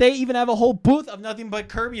heard that they even have a whole booth of nothing but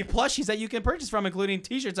Kirby plushies that you can purchase from, including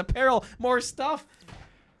T-shirts, apparel, more stuff.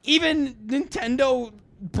 Even Nintendo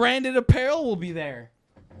branded apparel will be there.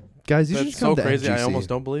 Guys, you should That's just come so to crazy. MGC. I almost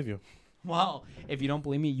don't believe you. Well, if you don't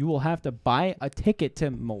believe me, you will have to buy a ticket to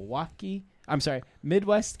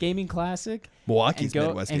Midwest Gaming Classic. Milwaukee's and go,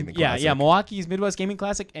 Midwest and- Gaming yeah, Classic. Yeah, Milwaukee's Midwest Gaming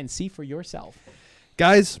Classic, and see for yourself.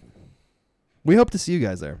 Guys, we hope to see you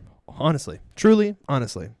guys there. Honestly, truly,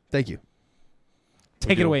 honestly. Thank you.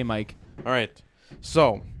 Take it away, Mike. All right.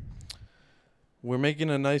 So, we're making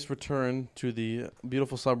a nice return to the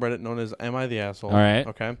beautiful subreddit known as Am I the Asshole? All right.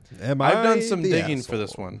 Okay. Am I've I done some the digging for asshole?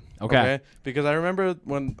 this one. Okay. Because I remember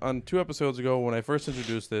on 2 episodes ago when I first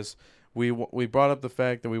introduced this, we brought up the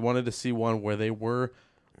fact that we wanted to see one where they were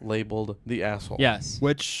labeled the asshole. Yes.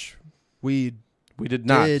 Which we We did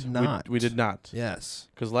not. Did not. We did not. yes,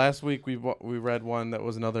 Because last week we read one that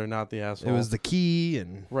was another not the asshole. it was the key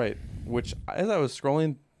and Right. Which, as I was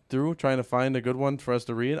scrolling through trying to find a good one for us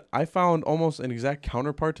to read, I found almost an exact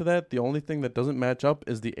counterpart to that. The only thing that doesn't match up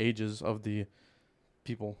is the ages of the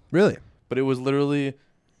people. really. But it was literally,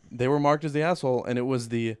 they were marked as the asshole, and it was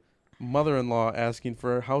the mother-in-law asking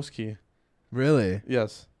for a house key. Really?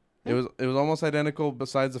 Yes. It was almost identical,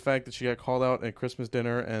 besides the fact that she got called out at Christmas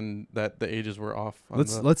dinner and that the ages were off. on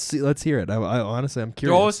the- Let's hear it. I honestly, I'm Throw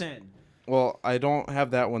curious. us in. Well, I don't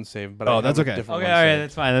have that one saved, but Oh, I have that's a okay. different Okay, one all right, saved.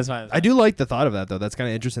 that's fine. That's fine. I do like the thought of that though. That's kind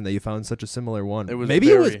of interesting that you found such a similar one. It was maybe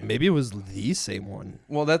very- it was the same one.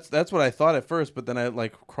 Well, that's what I thought at first, but then I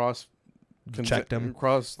like Checked them.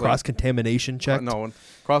 cross Cross contamination check. No,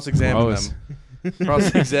 cross-examine Gross. them.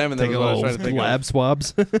 Cross-examine them Take is a what I was little trying to think of. lab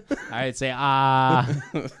swabs. All right, say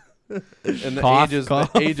And the Cough, ages,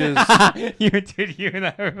 cough. the ages, you and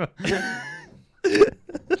I were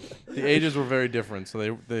the ages were very different.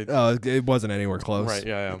 So they Oh, it wasn't anywhere close. right,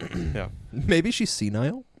 yeah. Maybe she's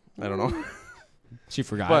senile. I don't know. She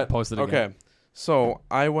forgot. But Posted again. okay, so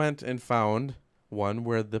I went and found one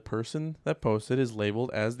where the person that posted is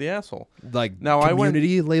labeled as the asshole. Like Now, I went-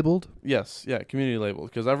 community labeled. Yes, yeah, community labeled,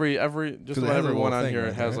 because every just 'Cause it about has a everyone little on thing here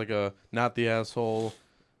right has there. like a not the asshole.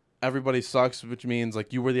 Everybody sucks, which means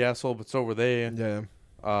like you were the asshole, but so were they. Yeah.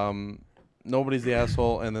 Nobody's the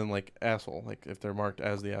asshole, and then like asshole, like if they're marked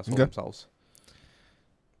as the asshole Okay. themselves.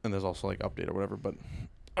 And there's also like update or whatever, but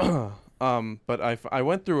but I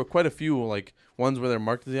went through quite a few like ones where they're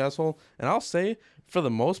marked as the asshole, and I'll say for the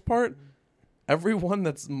most part, everyone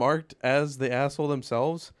that's marked as the asshole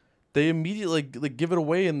themselves, they immediately like give it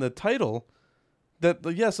away in the title that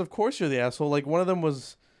yes, of course you're the asshole. Like one of them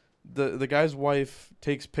was the guy's wife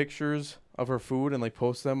takes pictures of her food and like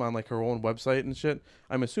posts them on like her own website and shit.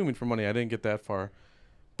 I'm assuming for money. I didn't get that far,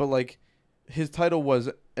 but like his title was,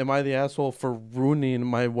 "Am I the asshole for ruining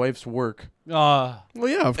my wife's work?" Well,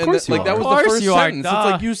 yeah, of And course that, like that was Of the course first you are, sentence. It's duh.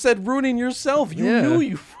 like you said ruining yourself. You Yeah. knew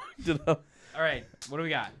you fucked it up. All right, what do we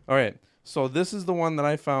got? All right. So this is the one that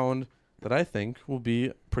I found that I think will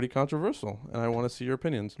be pretty controversial, and I want to see your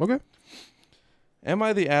opinions. Okay. Am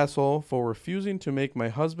I the asshole for refusing to make my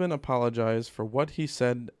husband apologize for what he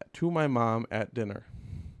said to my mom at dinner?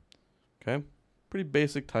 Okay. Pretty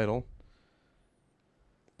basic title.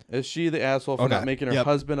 Is she the asshole for Okay. not making her Yep.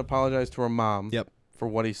 husband apologize to her mom Yep. for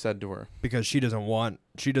what he said to her? Because she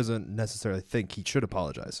doesn't necessarily think he should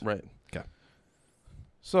apologize. Right. 'Kay.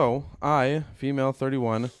 So, I, female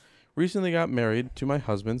 31, recently got married to my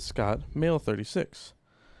husband, Scott, male 36.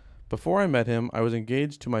 Before I met him, I was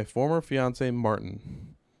engaged to my former fiance,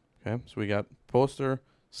 Martin. Okay, so we got Poster,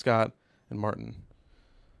 Scott, and Martin.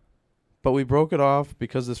 But we broke it off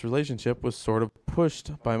because this relationship was sort of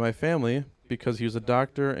pushed by my family because he was a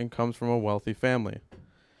doctor and comes from a wealthy family.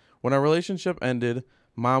 When our relationship ended,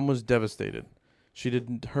 Mom was devastated. She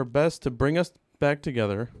did her best to bring us back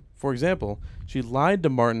together. For example, she lied to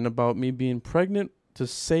Martin about me being pregnant to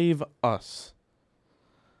save us.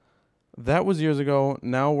 That was years ago.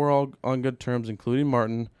 Now we're all on good terms, including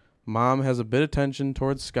Martin. Mom has a bit of tension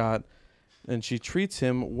towards Scott, and she treats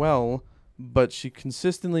him well, but she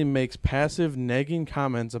consistently makes passive, nagging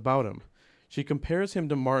comments about him. She compares him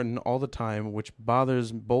to Martin all the time, which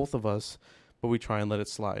bothers both of us, but we try and let it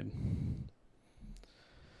slide.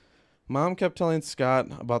 Mom kept telling Scott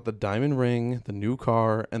about the diamond ring, the new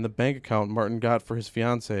car, and the bank account Martin got for his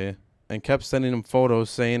fiancée, and kept sending him photos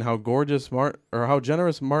saying how how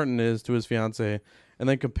generous Martin is to his fiancée, and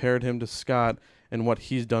then compared him to Scott and what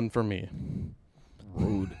he's done for me.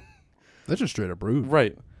 Rude. That's just straight up rude.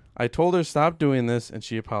 Right. I told her stop doing this, and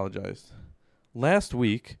she apologized. Last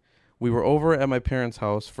week, we were over at my parents'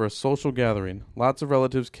 house for a social gathering. Lots of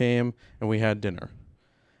relatives came, and we had dinner.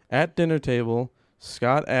 At dinner table,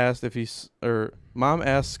 Mom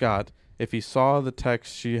asked Scott if he saw the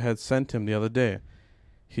text she had sent him the other day.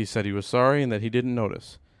 He said he was sorry and that he didn't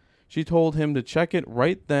notice. She told him to check it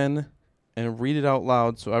right then and read it out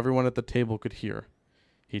loud so everyone at the table could hear.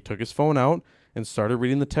 He took his phone out and started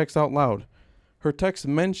reading the text out loud. Her text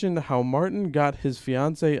mentioned how Martin got his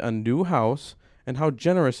fiancée a new house and how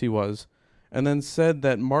generous he was, and then said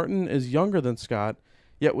that Martin is younger than Scott,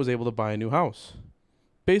 yet was able to buy a new house.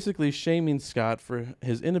 Basically shaming Scott for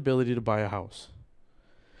his inability to buy a house.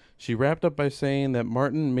 She wrapped up by saying that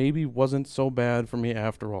Martin maybe wasn't so bad for me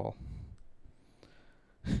after all.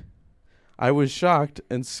 I was shocked,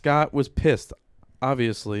 and Scott was pissed,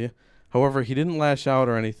 obviously. However, he didn't lash out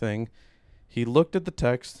or anything. He looked at the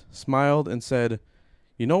text, smiled, and said,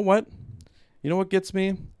 "You know what? You know what gets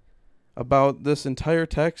me about this entire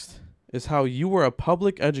text is how you were a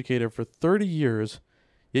public educator for 30 years,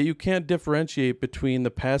 yet you can't differentiate between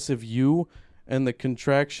the passive you and the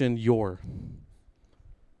contraction your."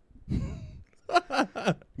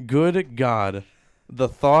 Good God. The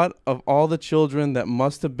thought of all the children that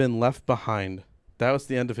must have been left behind. That was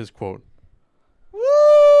the end of his quote. Woo!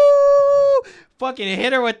 Fucking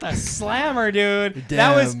hit her with the slammer, dude.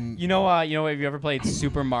 That was, Damn. you know, have you ever played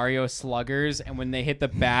Super Mario Sluggers? And when they hit the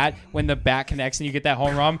bat, when the bat connects and you get that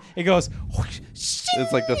home run, it goes,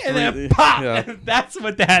 It's like the and then three- pop. yeah. That's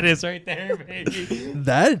what that is right there, baby.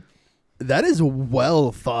 That is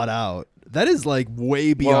well thought out. That is like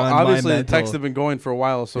way beyond Well, obviously my the mental. text had been going for a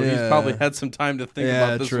while, so he's Yeah. probably had some time to think yeah,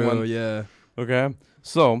 about this true. one. Yeah. Okay.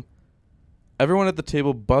 So, everyone at the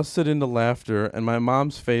table busted into laughter, and my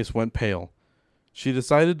mom's face went pale. She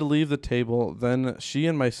decided to leave the table. Then she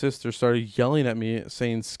and my sister started yelling at me,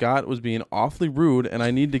 saying Scott was being awfully rude, and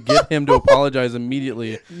I need to get him to apologize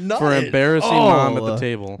immediately for embarrassing Mom at the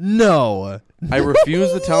table. No. I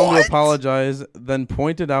refused to tell him to apologize, then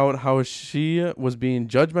pointed out how she was being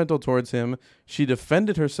judgmental towards him. She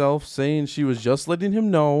defended herself, saying she was just letting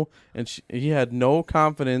him know, and he had no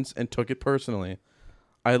confidence and took it personally.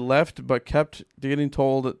 I left but kept getting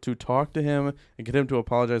told to talk to him and get him to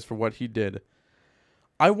apologize for what he did.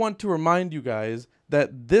 I want to remind you guys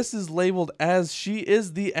that this is labeled as she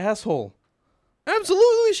is the asshole.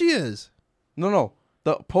 Absolutely, she is. No.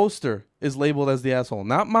 The poster is labeled as the asshole.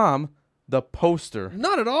 Not mom, the poster.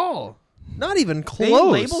 Not at all. Not even close. They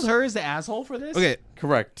labeled her as the asshole for this? Okay,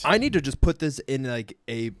 Correct. I need to just put this in like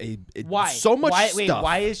a Why? so much why, stuff. Wait,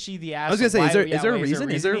 why is she the asshole? I was gonna say, Why, is there a reason?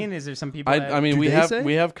 Is there- Is there some people that... I mean, Do we they have say?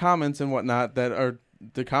 we have comments and whatnot that are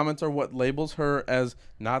the comments are what labels her as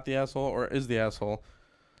not the asshole or is the asshole.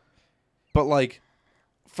 But like,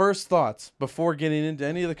 first thoughts before getting into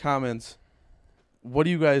any of the comments, what do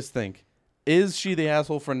you guys think? Is she the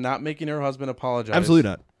asshole for not making her husband apologize? Absolutely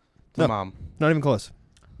not. To No. mom. Not even close.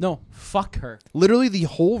 No, fuck her. Literally, the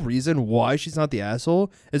whole reason why she's not the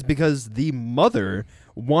asshole is because the mother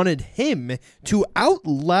wanted him to out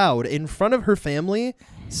loud in front of her family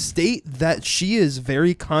state that she is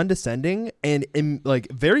very condescending and like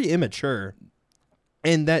very immature,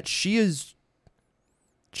 and that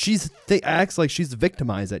acts like she's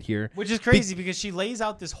victimized at here. Which is crazy because she lays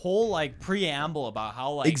out this whole like preamble about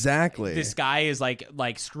how like Exactly. this guy is like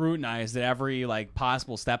scrutinized at every like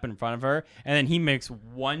possible step in front of her, and then he makes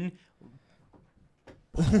one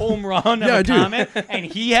home run of Yeah, a dude. comment, and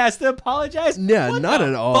he has to apologize. Yeah, What not the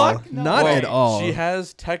at all. fuck? No Not way. at all. She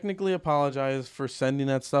has technically apologized for sending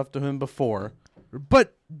that stuff to him before.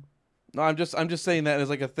 But No, I'm just saying that as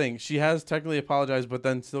like a thing. She has technically apologized, but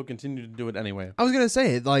then still continued to do it anyway. I was gonna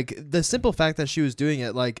say, like, the simple fact that she was doing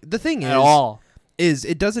it, like, the thing At all. is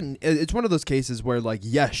it doesn't. It's one of those cases where, like,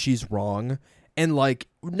 yes, she's wrong, and like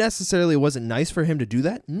necessarily it wasn't nice for him to do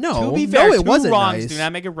that. No, To be fair, no, it two wasn't wrongs nice. do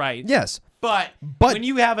not make it right. Yes, But But- when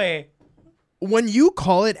you have a when you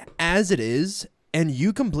call it as it is, and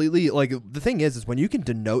you completely like the thing is when you can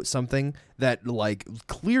denote something that like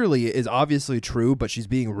clearly is obviously true, but she's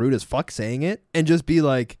being rude as fuck saying it, and just be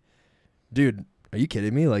like, dude, are you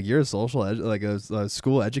kidding me? Like, you're a a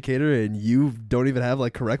school educator, and you don't even have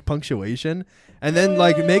like correct punctuation, and then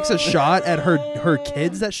like makes a shot at her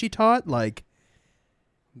kids that she taught. Like,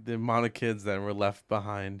 The amount of kids that were left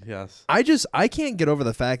behind, yes. I can't get over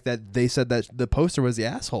the fact that they said that the poster was the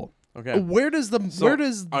asshole. Okay. Where does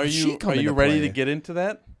Are she you come are you into ready play? to get into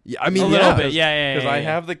that? Yeah, I mean, a little yeah. bit, yeah. Because I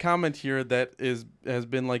have the comment here that has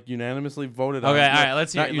been like unanimously voted on. Okay, all right,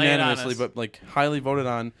 let's hear Not it. Lay it on unanimously, us. but like highly voted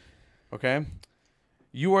on. Okay,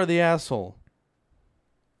 you are the asshole.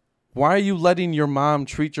 Why are you letting your mom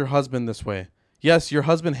treat your husband this way? Yes, your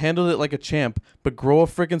husband handled it like a champ, but grow a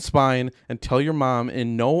freaking spine and tell your mom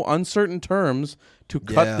in no uncertain terms to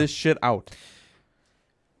cut Yeah. this shit out.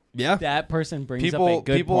 Yeah. That person brings up a People,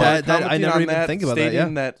 good people point. are That- I commenting never on even that, think about that,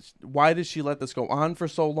 stating yeah. why did she let this go on for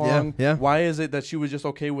so long? Yeah. Why is it that she was just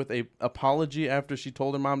okay with a apology after she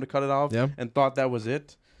told her mom to cut it off Yeah. and thought that was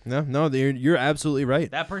it? No, you're absolutely right.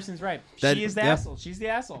 That person's right. That- She is the yeah. asshole. She's the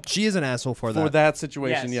asshole. She is an asshole for For that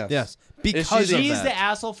situation, yes. Yes, she because the- of She's that. the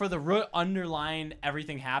asshole for the root underlying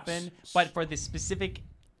everything happened, but for the specific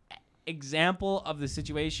example of the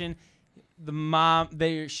situation, the mom,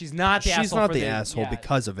 she's not the asshole. She's not for the asshole yeah.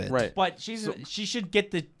 because of it. Right. But she should get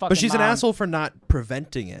the fucking. But she's an mom. asshole for not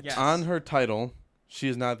preventing it. Yes. On her title, she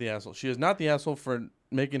is not the asshole. She is not the asshole for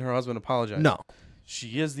making her husband apologize. No,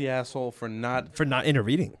 She is the asshole for not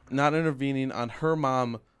intervening. intervening on her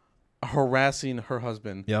mom harassing her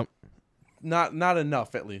husband. Yep. Not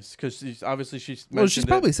enough, at least, because she's mentioned Well, she's it.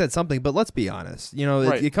 probably said something, but let's be honest. You know,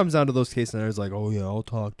 Right. it comes down to those cases, and it's like, oh yeah, I'll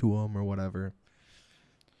talk to him or whatever.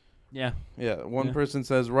 Yeah. Yeah, one Yeah. person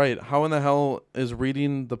says, right, how in the hell is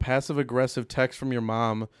reading the passive-aggressive text from your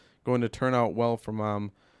mom going to turn out well for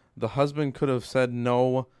mom? The husband could have said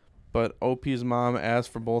no, but OP's mom asked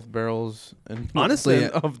for both barrels and Honestly,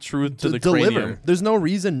 of truth to the deliver. cranium. There's no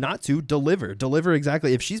reason not to deliver. Deliver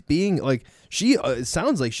exactly. If she's being like she it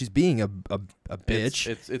sounds like she's being a bitch.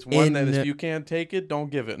 It's one that in- if you can't take it, don't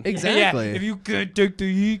give it. Exactly. Yeah, if you can't take the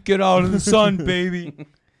heat, get out of the sun, baby.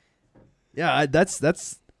 Yeah,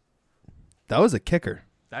 that was a kicker.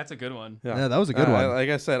 That's a good one. Yeah, that was a good one. Like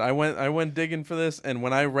I said, I went digging for this, and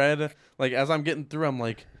when I read, like as I'm getting through, I'm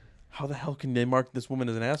like, how the hell can they mark this woman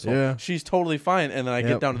as an asshole? Yeah. She's totally fine. And then I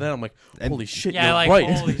get Yep. down to that, I'm like, And- holy shit, Yeah, you're like, right.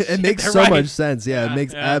 holy shit, It makes they're so right. much sense. Yeah, Yeah, it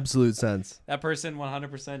makes yeah. absolute sense. That person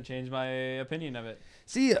 100% changed my opinion of it.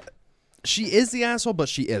 See, she is the asshole, but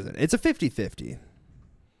she isn't. It's a 50-50.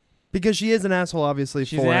 Because she is an asshole, obviously,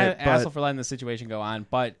 She's for an it. asshole But for letting the situation go on,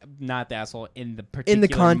 but not the asshole in the particular in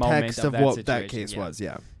the moment context of that what that situation. case Yeah. was,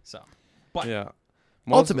 yeah. So, but Yeah.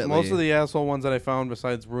 Ultimately- most of the asshole ones that I found,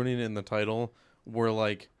 besides ruining it in the title, were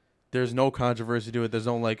like There's no controversy to it. There's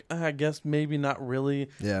no like, I guess maybe not really.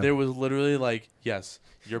 Yeah. There was literally like, yes,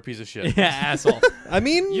 you're a piece of shit. Yeah, asshole. I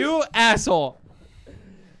mean, You asshole.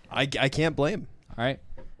 I can't blame. All right.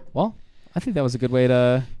 Well, I think that was a good way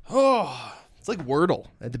to. Oh, it's like Wordle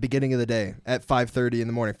at the beginning of the day at 5:30 in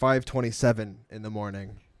the morning, 5:27 in the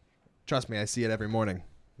morning. Trust me, I see it every morning.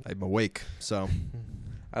 I'm awake, so.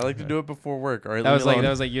 I like to do it before work. All right, That was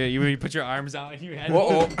like you put your arms out and you had.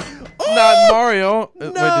 Whoa, not Mario.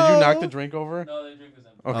 Wait, did you knock the drink over? No, the drink was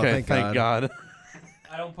empty. Okay, thank God.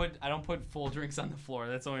 I don't put full drinks on the floor.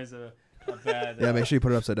 That's always a bad. Yeah, make sure you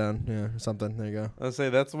put it upside down. Yeah, or something. There you go. Let's say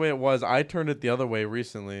that's the way it was. I turned it the other way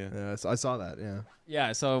recently. Yeah, I saw that. Yeah,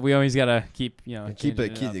 Yeah, so we always gotta keep keep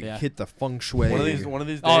it, changing up, yeah. hit the feng shui. One of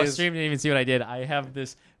these days. Oh, stream didn't even see what I did. I have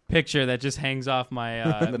this picture that just hangs off my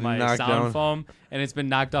my Knocked sound down. foam, and it's been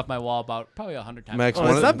knocked off my wall about probably 100 times. Max, Oh, one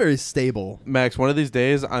it's of not very stable. Max, one of these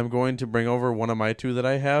days, I'm going to bring over one of my two that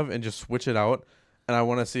I have and just switch it out, and I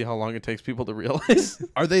want to see how long it takes people to realize.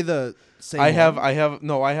 Are they the same? I have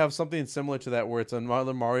one? something similar to that where it's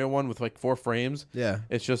another Mario one with like 4 frames. Yeah.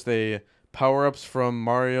 It's just a power-ups from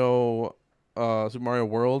Mario, Super Mario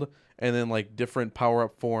World, and then like different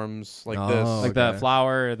power-up forms like this. Oh, like okay. the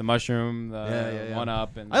flower, the mushroom, the Yeah.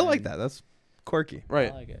 1-up, and I like that. That's quirky.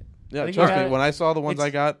 Right. I like it. Yeah, I think trust you me. got- When I saw the ones it's- I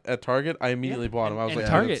got at Target, I immediately bought them. I was and like,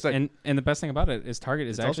 Target, sick. and the best thing about it is Target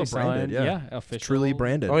is It's also actually branded, selling, yeah. official, Truly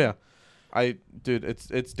branded. Oh yeah, dude,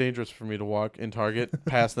 it's dangerous for me to walk in Target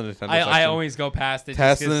past the Nintendo I section. always go past it.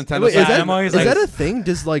 Past just the 'cause- Nintendo Wait, section. I'm always is like, that a thing?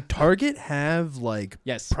 Does like Target have like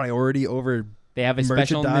yes, priority over they have a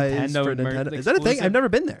special merchandise Nintendo. for Nintendo? Is that a thing? exclusive. I've never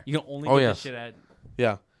been there. You can only Oh, get yes. this shit at.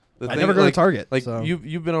 Yeah. The I thing- never go like, to Target. Like so.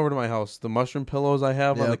 you've been over to my house. The mushroom pillows I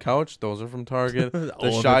have on the Yep. couch, those are from Target. All The of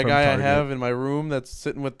it shy from guy Target. I have in my room that's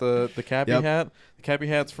sitting with the cappy Yep. hat. The cappy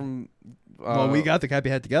hat's from. Well, we got the cappy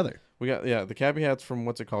hat together. the cappy hat's from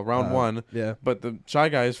what's it called, round one. Yeah. But the shy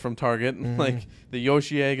guy is from Target. Like the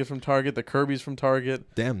Yoshi egg is from Target. The Kirby's from Target.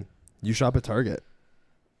 Damn. You shop at Target.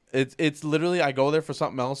 It's literally I go there for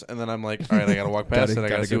something else and then I'm like, all right, I gotta walk past Gotta- it. I gotta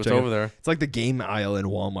gotta see go what's check it. over there. It's like the game aisle in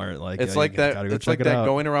Walmart. Like It's yeah, like you that. gotta go It's check like it that out.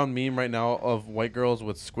 going around meme right now of white girls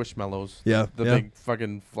with squishmallows. Yeah. The yeah. big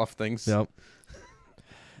fucking fluff things. Yep.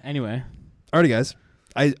 Anyway, Alrighty, guys.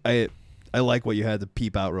 I like what you had to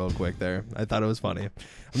peep out real quick there. I thought it was funny.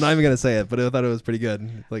 I'm not even gonna say it, but I thought it was pretty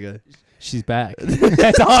good. Like a she's back.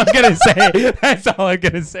 That's all I'm gonna say. That's all I'm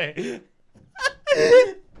gonna say.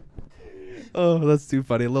 oh, that's too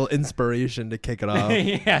funny. A little inspiration to kick it off.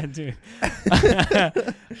 Yeah, dude.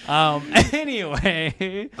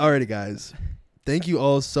 Anyway, Alrighty, guys. Thank you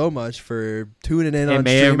all so much for tuning in on it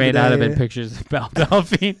may or stream may not have today. been pictures of Belle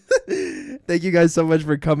Delphine. Thank you guys so much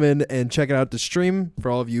for coming and checking out the stream. For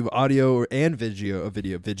all of you audio and video.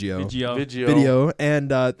 And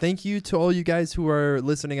thank you to all you guys who are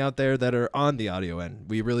listening out there that are on the audio end.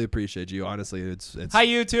 We really appreciate you. Honestly, it's Hi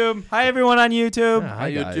YouTube. Hi everyone on YouTube. Yeah,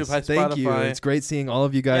 Hi, guys. YouTube. Hi, Thank you. Spotify. It's great seeing all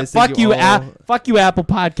of you guys. Yeah, Thank you all. fuck you, Apple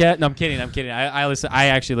Podcast. No, I'm kidding. I listen. I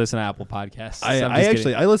actually listen to Apple Podcasts.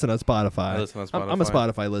 I listen on Spotify. I listen on I'm a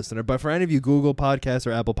Spotify listener, but for any of you Google Podcasts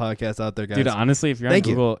or Apple Podcasts out there, guys, Dude, honestly, if you're on Thank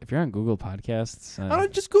you. Google, if you're on Google Podcasts, I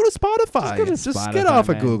don't just go to Spotify. Just go to get Spotify, off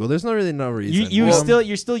of man. Google. There's no reason. you're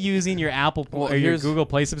still using your Apple Well, or your here's- Google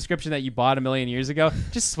Play subscription that you bought a million years ago.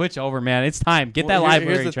 Just switch over, man. It's time. Get that Well,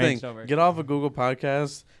 library here's the changed thing. over. Get off of Google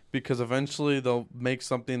Podcasts because eventually they'll make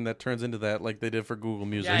something that turns into that, like they did for Google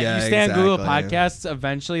Music. Yeah, Yeah, if you stay on Google exactly. Podcasts,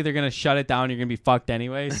 eventually they're gonna shut it down. You're gonna be fucked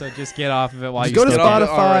anyway. So just get off of it while Just you go to still can.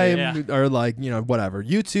 Spotify Yeah. or like whatever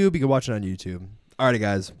YouTube. You can watch it on YouTube. Alrighty,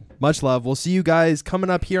 guys. Much love. We'll see you guys coming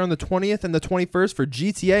up here on the 20th and the 21st for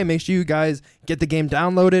GTA. Make sure you guys get the game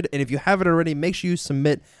downloaded, and if you haven't already, make sure you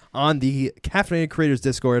submit on the Caffeinated Creators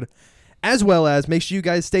Discord, as well as make sure you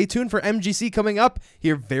guys stay tuned for MGC coming up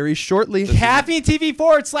here very shortly. Caffeine TV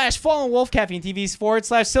 / Fallen Wolf, Caffeine TV /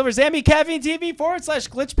 Silver Zambi, Caffeine TV /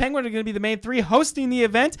 Glitch Penguin are going to be the main three hosting the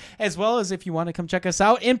event, as well as if you want to come check us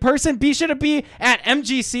out in person, be sure to be at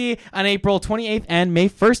MGC on April 28th and May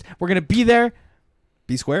 1st. We're going to be there.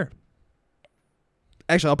 Be square.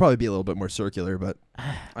 Actually, I'll probably be a little bit more circular, but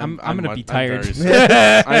I'm going to be tired. I'm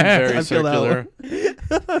very I feel that circular.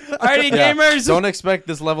 Alrighty, Yeah, gamers. don't expect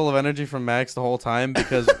this level of energy from Max the whole time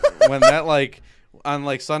because when that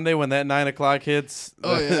on Sunday when that 9 o'clock hits,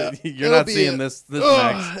 you're not seeing this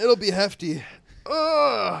Max. It'll be hefty.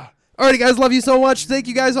 Alrighty, guys. Love you so much. Thank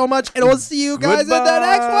you guys so much, and we'll see you guys in the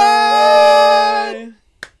next one.